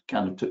 which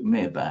kind of took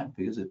me aback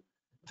because it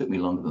took me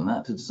longer than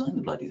that to design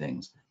the bloody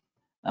things.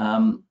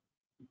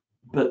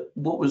 But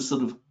what was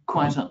sort of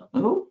quite,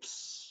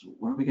 oops,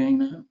 where are we going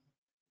now?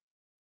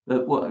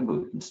 But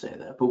we can stay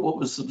there. But what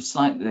was sort of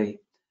slightly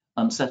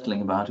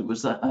unsettling about it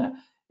was that for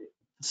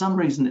some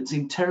reason it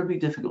seemed terribly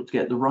difficult to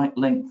get the right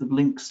length of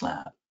link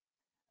slab.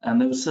 And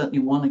there was certainly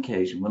one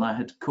occasion when I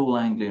had to call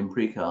Anglian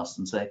Precast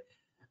and say,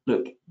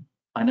 look,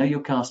 I know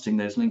you're casting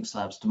those link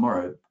slabs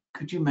tomorrow.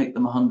 Could you make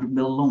them 100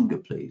 mil longer,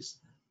 please?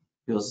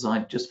 Because I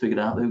just figured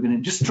out they were going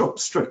to just drop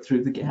straight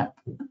through the gap.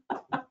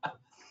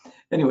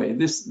 Anyway,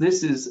 this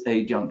is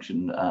a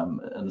junction,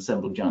 an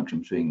assembled junction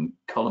between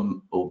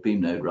column, or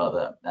beam node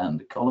rather,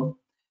 and column.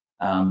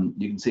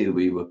 You can see that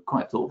we were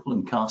quite thoughtful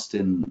and cast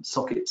in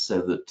sockets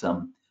so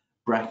that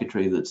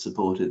bracketry that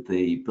supported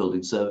the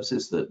building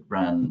services that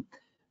ran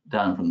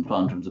down from the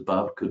plantrooms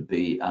above could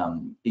be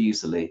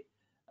easily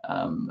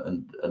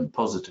and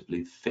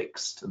positively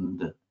fixed,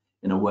 and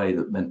in a way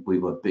that meant we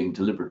were being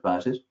deliberate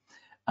about it.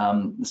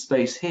 The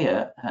space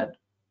here had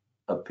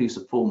a piece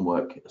of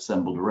formwork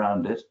assembled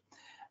around it,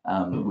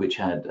 which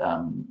had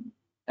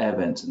air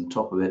vents in the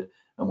top of it,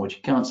 and what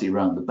you can't see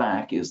around the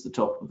back is the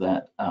top of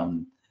that,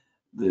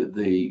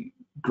 the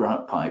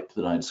grout pipe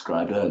that I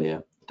described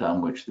earlier,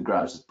 down which the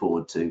grout is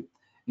poured to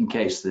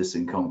encase this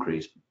in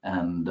concrete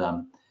and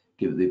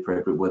give it the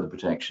appropriate weather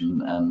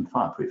protection and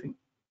fireproofing.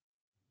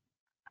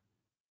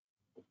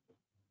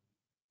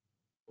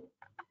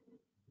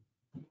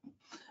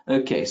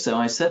 Okay, so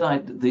I said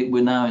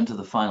we're now into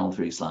the final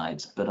 3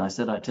 slides, but I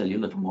said I'd tell you a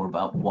little more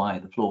about why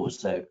the floor was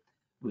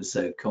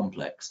so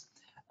complex.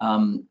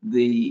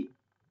 The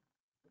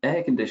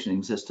air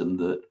conditioning system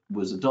that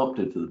was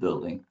adopted for the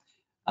building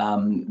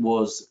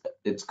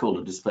it's called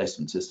a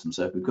displacement system.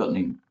 So if we've got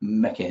any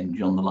mech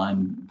eng on the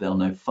line, they'll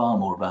know far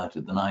more about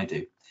it than I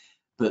do.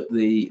 But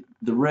the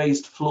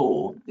raised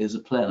floor is a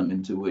plenum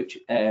into which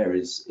air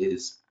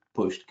is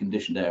pushed,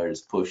 conditioned air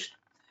is pushed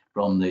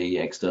from the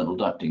external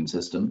ducting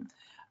system.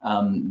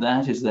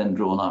 That is then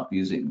drawn up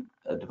using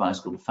a device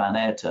called a fan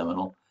air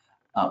terminal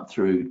up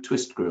through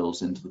twist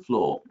grills into the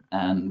floor,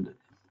 and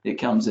it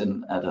comes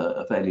in at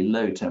a fairly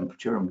low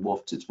temperature and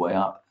wafts its way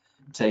up,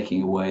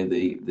 taking away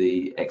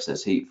the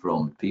excess heat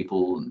from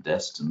people and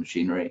desks and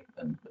machinery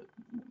and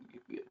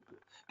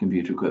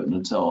computer equipment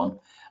and so on,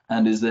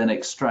 and is then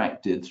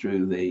extracted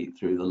through the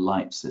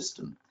light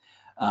system.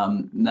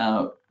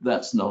 Now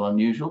that's not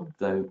unusual,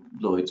 though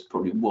Lloyd's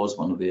probably was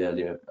one of the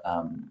earlier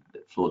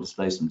floor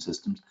displacement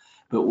systems.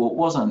 But what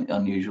was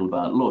unusual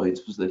about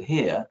Lloyd's was that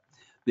here,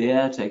 the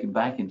air taken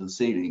back into the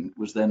ceiling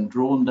was then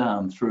drawn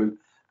down through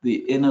the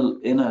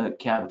inner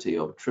cavity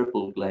of a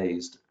triple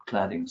glazed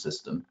cladding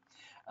system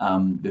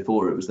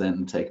before it was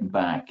then taken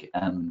back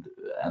and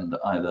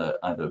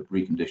either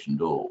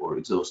reconditioned or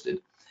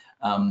exhausted.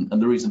 And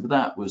the reason for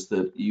that was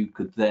that you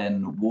could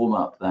then warm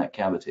up that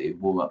cavity,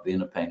 warm up the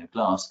inner pane of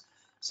glass,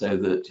 so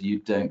that you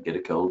don't get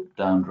a cold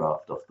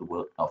downdraft off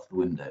the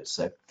windows.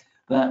 So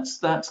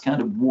that's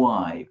kind of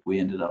why we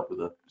ended up with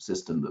a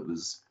system that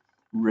was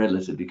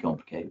relatively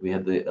complicated. We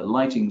had a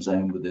lighting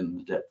zone within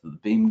the depth of the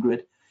beam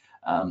grid.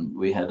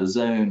 We had a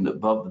zone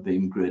above the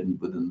beam grid and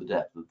within the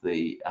depth of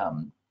the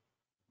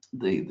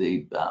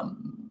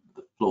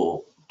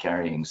floor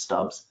carrying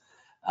stubs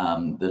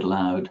that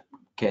allowed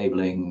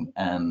cabling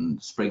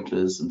and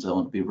sprinklers and so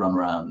on to be run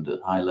around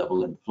at high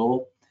level in the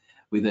floor.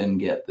 We then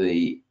get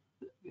the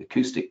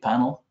acoustic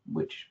panel,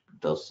 which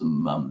does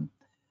some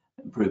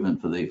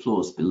improvement for the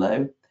floors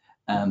below,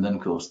 and then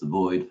of course the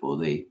void for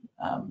the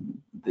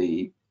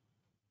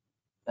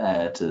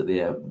air to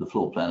the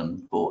floor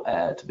plan for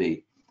air to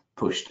be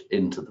pushed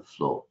into the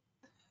floor.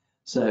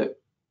 So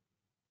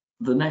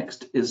the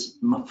next is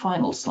my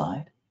final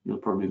slide. You'll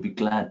probably be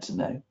glad to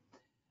know.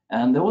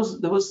 And there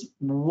was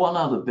one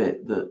other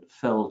bit that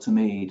fell to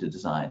me to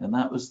design, and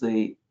that was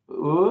the,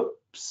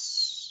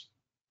 oops,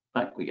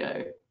 back we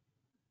go.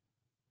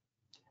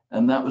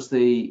 And that was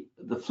the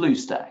flue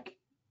stack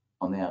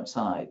on the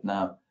outside.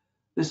 Now,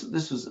 this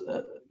was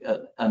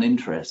an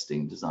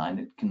interesting design.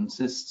 It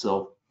consists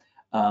of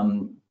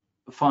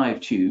 5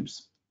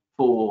 tubes,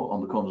 4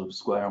 on the corners of the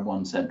square and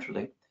 1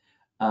 centrally,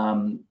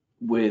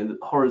 with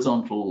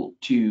horizontal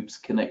tubes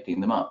connecting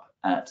them up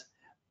at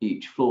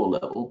each floor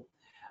level.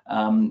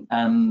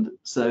 And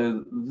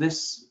so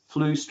this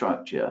flue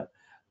structure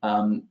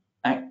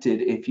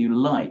acted, if you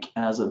like,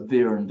 as a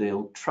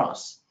Vierendeel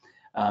truss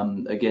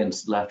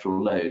against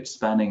lateral load,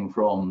 spanning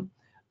from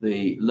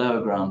the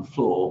lower ground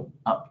floor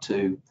up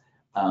to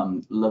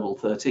level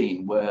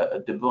 13, where a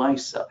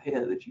device up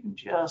here that you can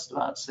just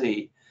about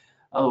see,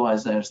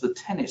 otherwise known as the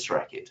tennis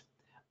racket,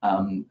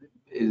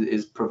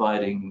 is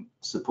providing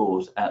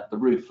support at the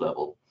roof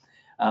level.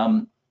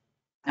 Now,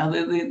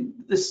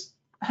 this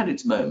had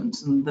its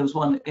moments, and there was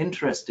one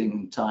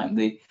interesting time.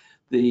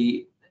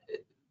 The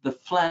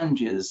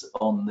flanges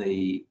on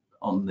the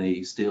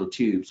steel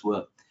tubes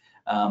were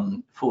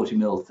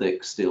 40mm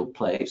thick steel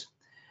plate,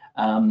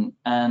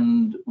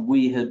 and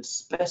we had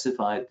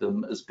specified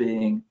them as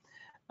being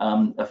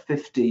a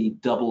 50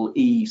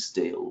 EE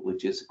steel,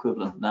 which is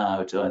equivalent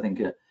now to, I think,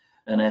 an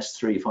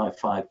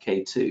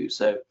S355K2.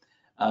 So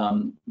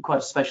quite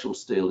a special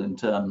steel in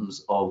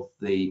terms of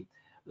the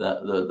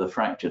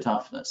fracture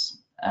toughness.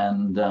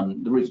 And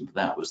the reason for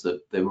that was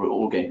that they were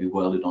all going to be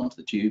welded onto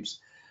the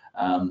tubes.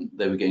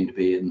 They were going to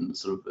be in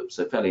sort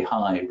of fairly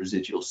high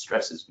residual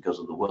stresses because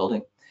of the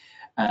welding.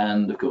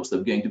 And of course, they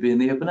were going to be in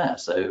the open air.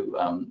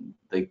 So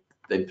they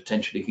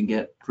potentially can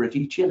get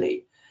pretty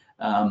chilly.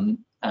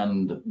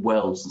 And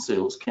welds and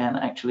seals can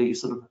actually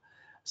sort of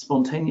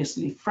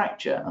spontaneously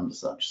fracture under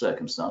such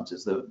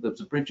circumstances. There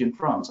was a bridge in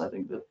France, I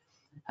think, that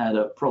had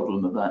a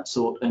problem of that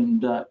sort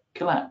and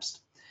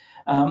collapsed.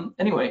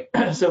 Anyway,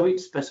 so we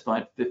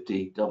specified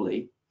 50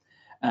 EE,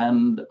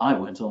 and I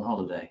went on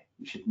holiday.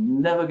 You should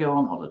never go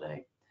on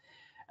holiday.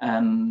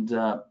 And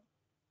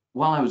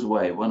while I was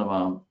away, one of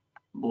our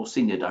more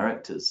senior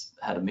directors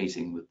had a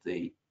meeting with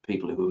the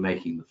people who were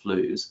making the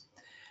flues,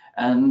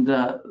 and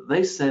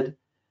they said,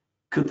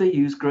 could they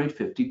use grade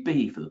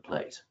 50B for the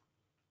plate?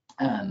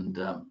 And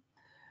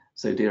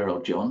so dear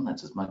old John,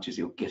 that's as much as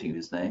you're getting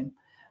his name,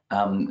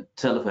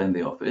 telephoned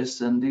the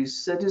office, and he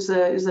said, is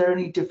there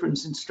any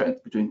difference in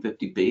strength between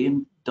 50B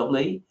and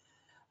EE?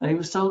 And he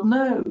was told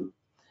no.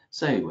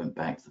 So he went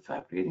back to the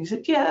factory and he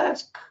said, yeah,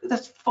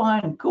 that's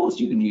fine, of course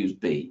you can use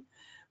B,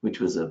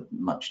 which was a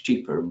much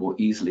cheaper and more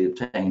easily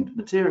obtained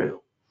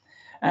material.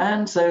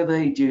 And so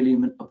they duly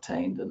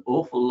obtained an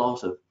awful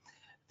lot of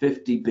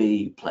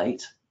 50B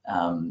plate,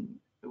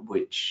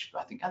 which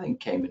I think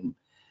came in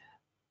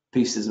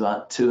pieces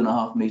about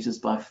 2.5 meters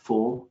by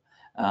 4,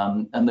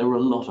 and there were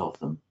a lot of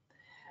them.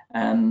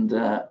 And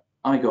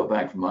I got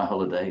back from my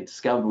holiday,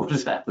 discovered what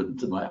had happened,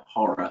 to my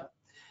horror,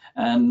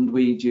 and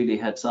we duly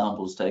had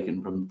samples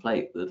taken from the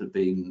plate that had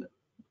been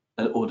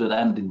ordered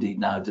and indeed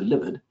now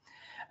delivered,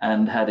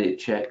 and had it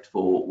checked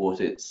for what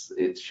its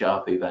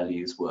Sharpie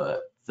values were.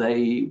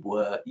 They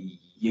were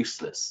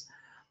useless.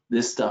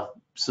 This stuff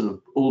sort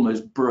of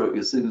almost broke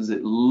as soon as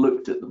it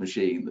looked at the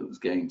machine that was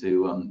going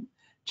to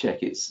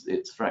check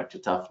its fracture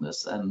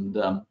toughness. And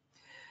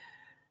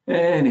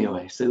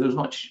anyway, so there was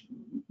much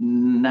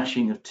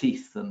gnashing of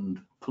teeth and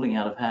pulling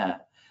out of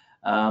hair.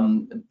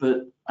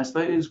 But I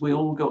suppose we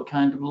all got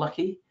kind of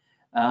lucky,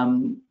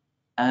 and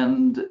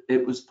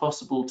it was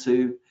possible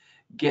to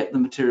get the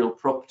material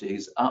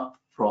properties up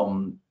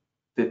from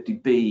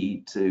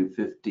 50B to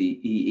 50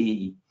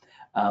 EE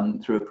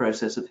through a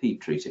process of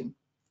heat treating.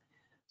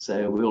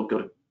 So we all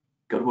got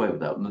away with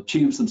that. And the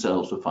tubes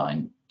themselves were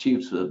fine.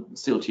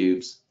 Steel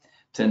tubes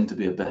tend to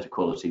be a better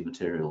quality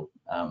material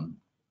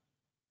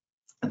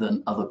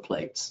than other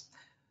plates.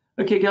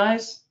 Okay,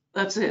 guys,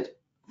 that's it.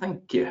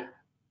 Thank you.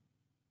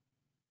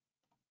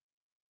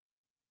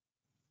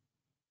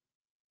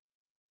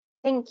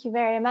 Thank you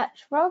very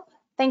much, Rob.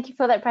 Thank you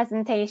for that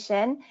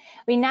presentation.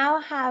 We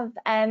now have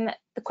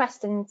the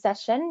question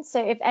session.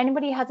 So if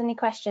anybody has any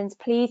questions,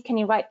 please can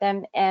you write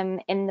them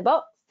in the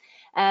box,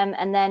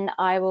 and then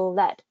I will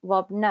let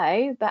Rob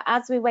know. But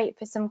as we wait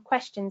for some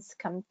questions to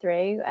come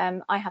through,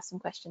 I have some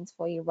questions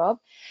for you, Rob.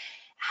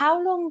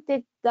 How long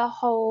did the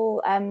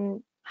whole,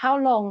 how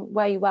long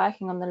were you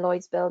working on the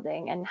Lloyd's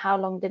building, and how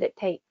long did it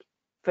take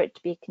for it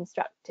to be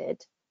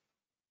constructed?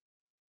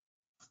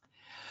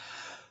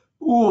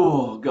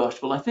 Oh gosh,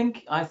 well I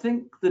think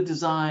the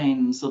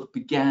design sort of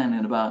began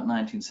in about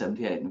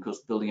 1978, and of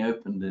course the building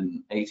opened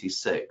in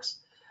 86.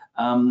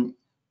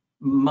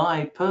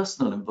 My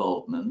personal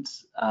involvement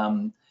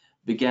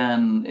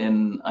began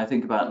in, I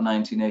think, about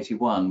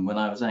 1981, when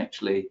I was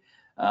actually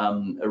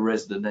a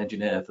resident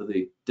engineer for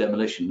the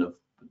demolition of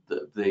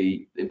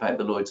in fact,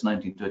 the Lloyd's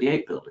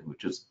 1938 building,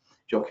 which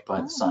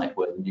occupied the site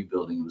where the new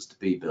building was to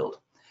be built.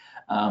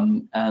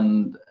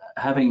 And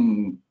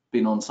having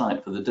been on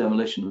site for the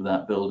demolition of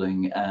that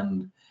building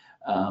and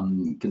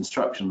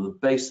construction of the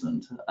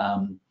basement,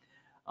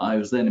 I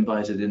was then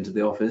invited into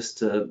the office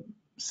to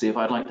see if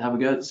I'd like to have a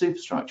go at the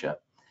superstructure.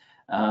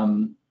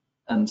 And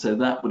so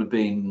that would have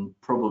been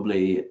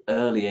probably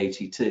early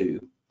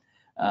 82.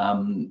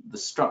 The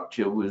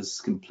structure was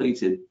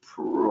completed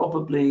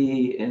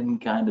probably in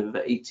kind of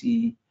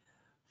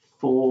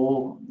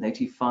 84,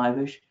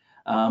 85-ish.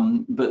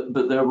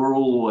 But there were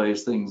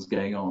always things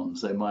going on.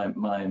 So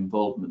my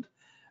involvement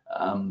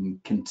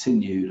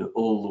continued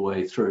all the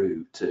way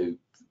through to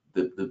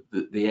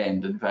the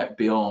end, in fact,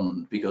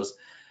 beyond, because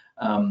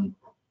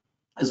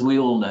as we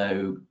all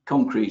know,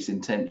 concrete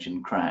in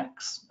tension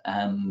cracks,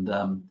 and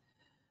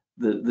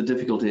the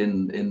difficulty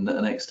in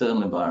an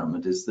external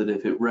environment is that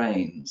if it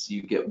rains,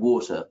 you get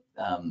water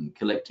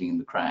collecting in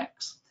the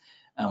cracks.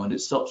 And when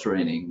it stops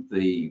raining,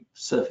 the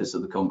surface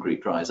of the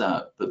concrete dries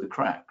out, but the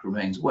crack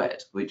remains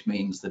wet, which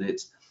means that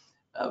it's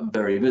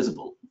very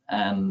visible.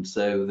 And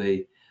so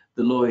the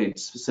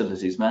Lloyd's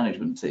facilities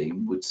management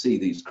team would see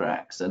these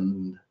cracks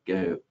and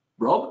go,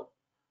 Rob,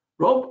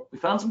 we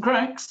found some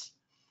cracks.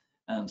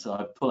 And so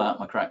I pull out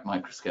my crack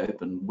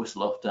microscope and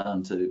whistle off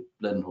down to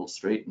Leadenhall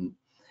Street and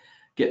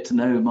get to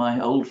know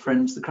my old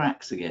friends, the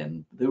cracks,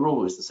 again. They were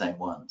always the same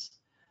ones.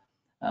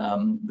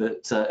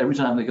 But every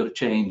time they got a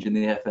change in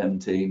the FM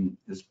team,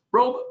 it's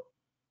Rob,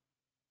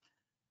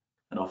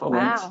 and off I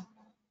went. Wow,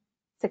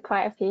 so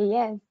quite a few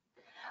years.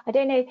 I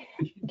don't know,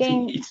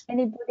 again,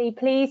 anybody,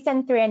 please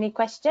send through any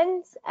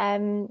questions.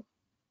 I'll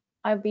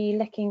be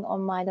looking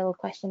on my little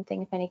question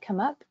thing if any come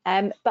up.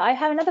 But I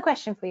have another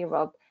question for you,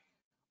 Rob.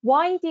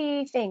 Why do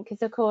you think,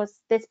 because of course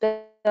this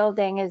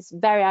building is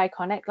very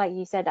iconic, like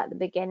you said at the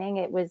beginning,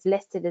 it was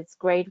listed as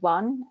grade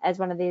 1, as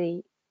one of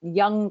the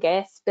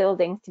youngest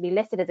buildings to be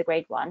listed as a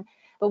grade 1.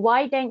 But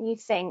why don't you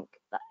think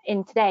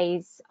in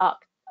today's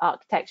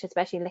architecture,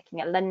 especially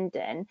looking at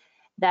London,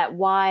 that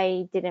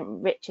why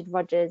didn't Richard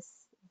Rogers'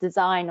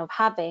 design of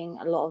having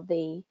a lot of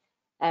the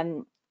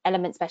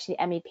elements, especially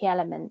MEP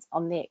elements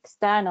on the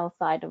external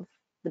side of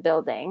the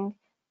building,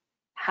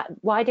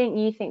 why don't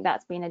you think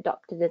that's been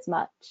adopted as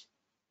much?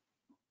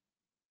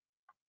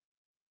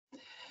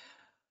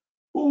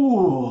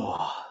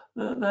 Oh,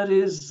 that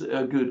is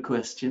a good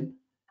question.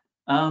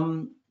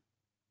 The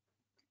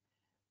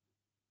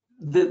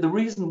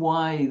reason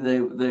why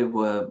they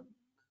were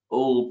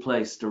all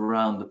placed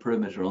around the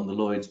perimeter on the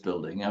Lloyd's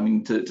building, I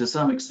mean, to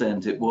some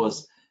extent, it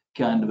was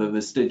kind of a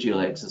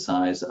vestigial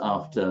exercise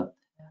after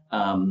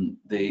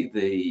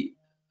the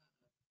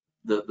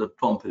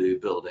Pompidou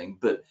building,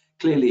 but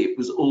clearly it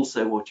was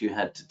also what you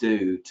had to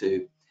do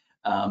to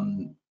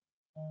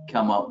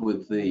come up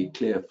with the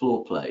clear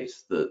floor plate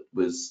that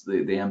was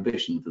the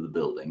ambition for the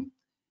building.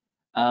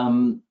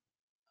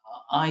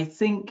 I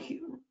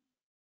think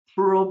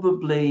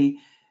probably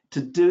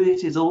to do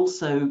it is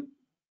also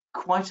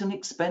quite an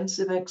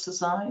expensive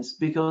exercise,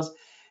 because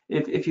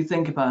if you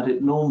think about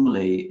it,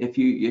 normally if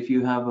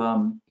you have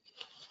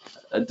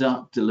a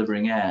duct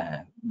delivering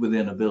air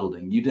within a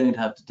building, you don't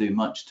have to do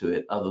much to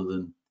it other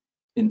than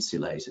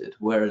insulate it,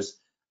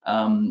 whereas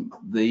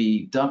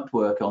the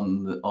ductwork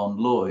on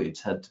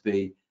Lloyd's had to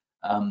be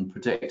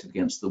protected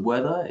against the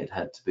weather, it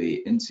had to be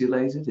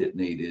insulated, it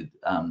needed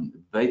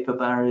vapor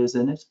barriers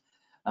in it,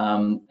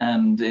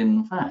 and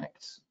in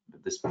fact,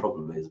 this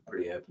probably is a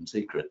pretty open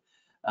secret,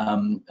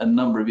 a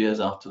number of years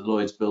after the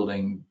Lloyd's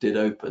building did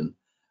open,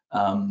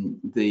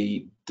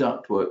 the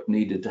ductwork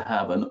needed to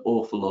have an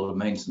awful lot of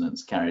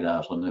maintenance carried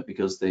out on it,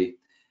 because the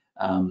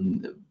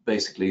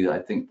basically, I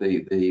think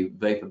the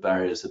vapor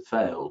barriers had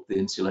failed, the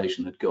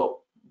insulation had got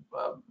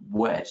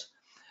wet,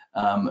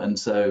 and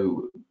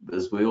so,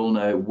 as we all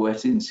know,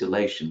 wet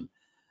insulation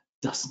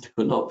doesn't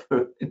do a lot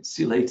for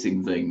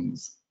insulating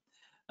things,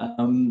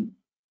 and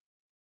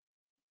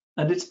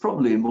it's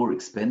probably a more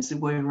expensive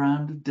way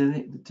around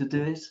to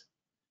do it.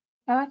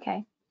 Oh,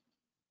 okay.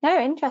 No,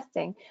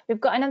 interesting. We've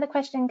got another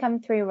question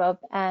come through, Rob.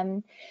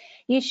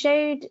 You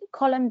showed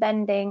column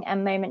bending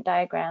and moment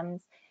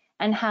diagrams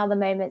and how the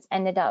moments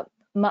ended up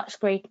much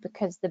greater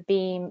because the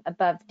beam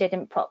above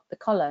didn't prop the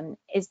column.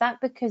 Is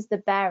that because the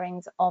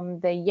bearings on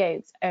the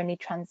yokes only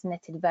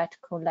transmitted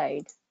vertical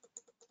load?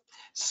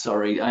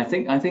 Sorry, I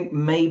think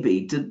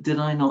maybe did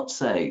I not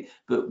say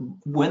that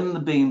when the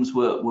beams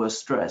were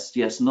stressed,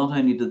 yes, not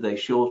only did they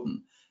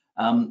shorten,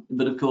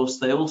 but of course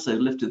they also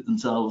lifted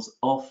themselves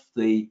off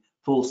the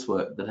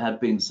falsework that had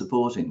been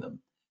supporting them,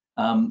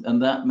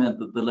 and that meant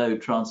that the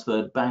load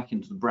transferred back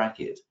into the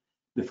bracket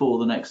before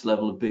the next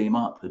level of beam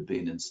up had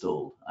been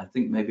installed. I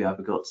think maybe I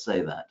forgot to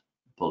say that.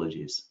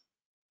 Apologies.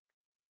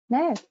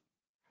 No.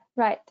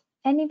 Right.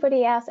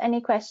 Anybody else? Any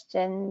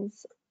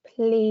questions?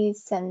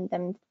 Please send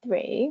them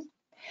through.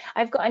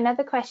 I've got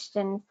another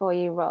question for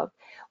you, Rob.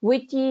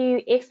 Would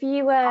you, if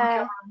you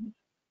were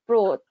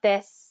brought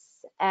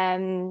this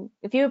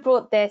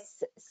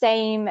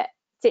same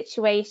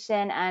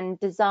situation and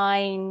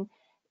design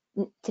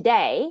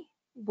today,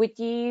 would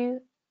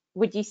you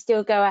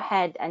still go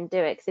ahead and do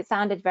it? Because it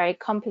sounded very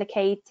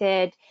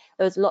complicated.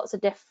 There was lots of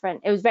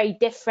different, it was very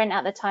different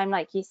at the time,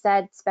 like you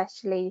said,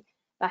 especially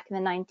back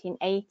in the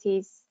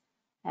 1980s.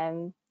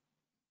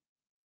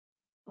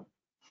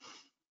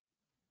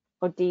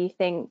 Or do you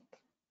think,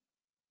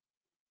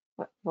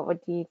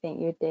 what do you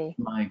think you'd do?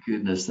 My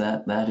goodness,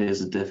 that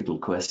is a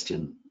difficult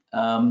question.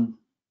 I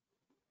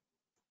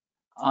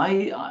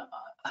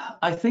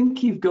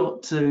think you've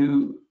got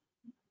to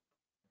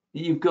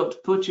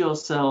put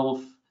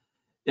yourself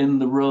in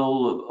the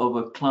role of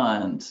a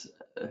client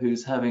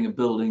who's having a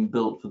building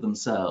built for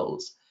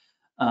themselves.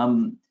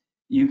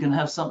 You can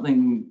have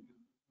something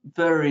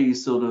very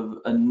sort of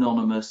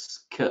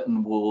anonymous,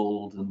 curtain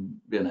walled, and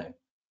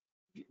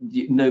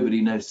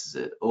nobody notices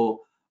it.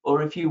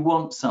 Or if you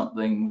want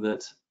something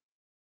that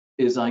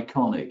is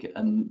iconic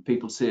and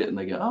people see it and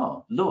they go,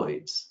 oh,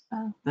 Lloyd's,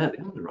 they're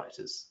the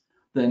underwriters,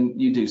 then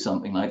you do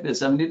something like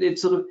this. I mean,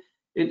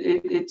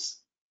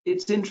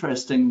 it's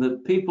interesting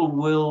that people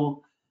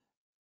will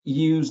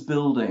use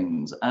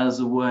buildings as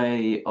a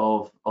way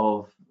of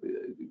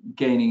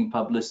gaining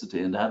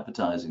publicity and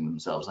advertising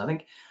themselves. I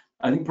think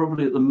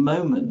probably at the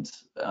moment,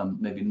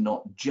 maybe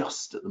not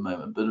just at the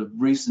moment, but of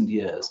recent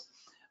years,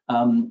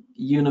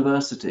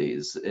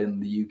 universities in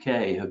the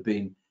UK have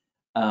been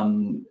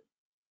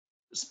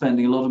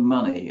spending a lot of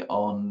money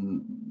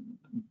on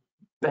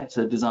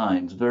better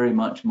designs, very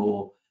much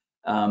more,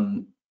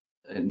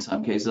 in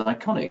some cases,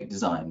 iconic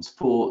designs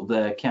for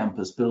their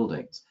campus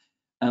buildings.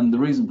 And the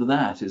reason for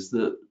that is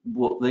that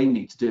what they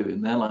need to do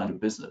in their line of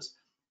business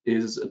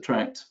is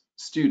attract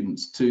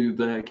students to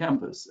their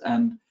campus.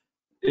 And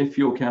if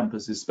your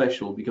campus is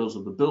special because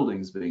of the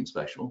buildings being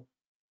special,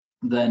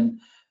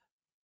 then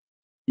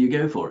you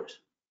go for it.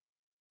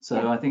 So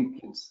yeah. I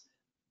think it's,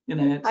 I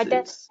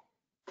was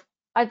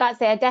about to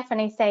say, I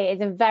definitely say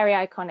it's a very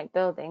iconic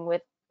building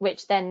with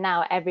which then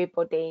now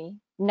everybody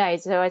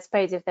knows. So I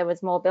suppose if there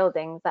was more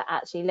buildings that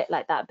actually looked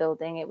like that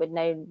building, it would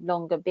no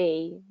longer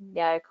be the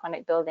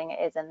iconic building it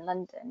is in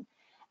London.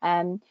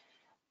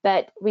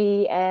 But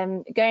we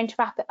are going to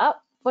wrap it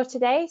up for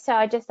today. So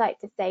I'd just like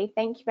to say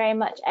thank you very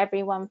much,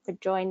 everyone, for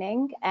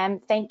joining.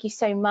 Thank you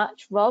so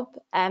much, Rob,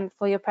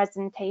 for your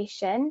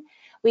presentation.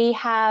 We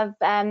have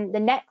the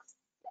next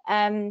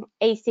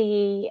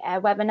ACE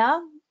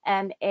webinar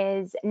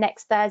is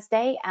next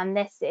Thursday, and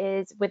this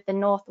is with the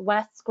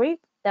Northwest Group.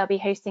 They'll be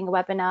hosting a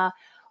webinar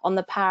on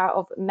the power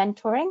of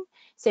mentoring.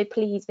 So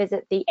please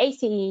visit the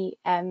ACE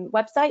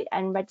website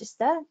and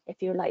register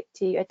if you would like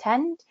to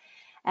attend.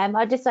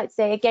 I'd just like to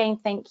say again,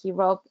 thank you,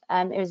 Rob.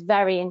 It was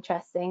very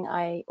interesting.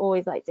 I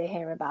always like to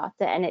hear about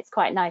it, and it's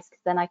quite nice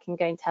because then I can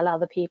go and tell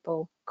other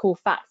people cool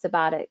facts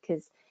about it,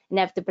 because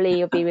inevitably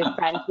you'll be with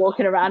friends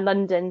walking around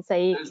London, so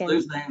you can.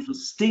 Those names were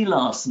Steve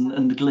Larson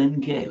and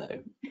Glenn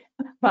Calo.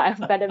 Right,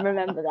 I better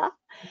remember that.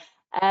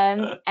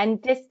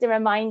 And just a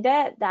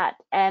reminder that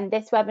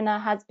this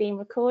webinar has been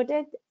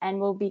recorded and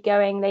will be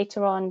going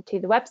later on to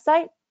the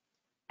website.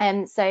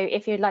 So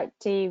if you'd like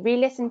to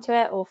re-listen to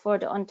it or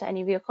forward it on to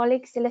any of your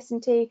colleagues to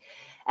listen to,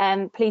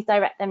 please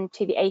direct them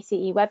to the ACE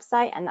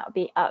website, and that will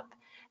be up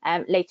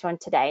later on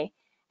today.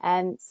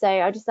 So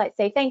I'd just like to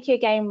say thank you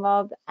again,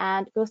 Rob,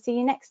 and we'll see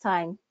you next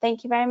time.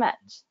 Thank you very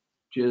much.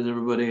 Cheers,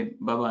 everybody.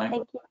 Bye-bye.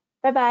 Thank you.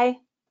 Bye-bye.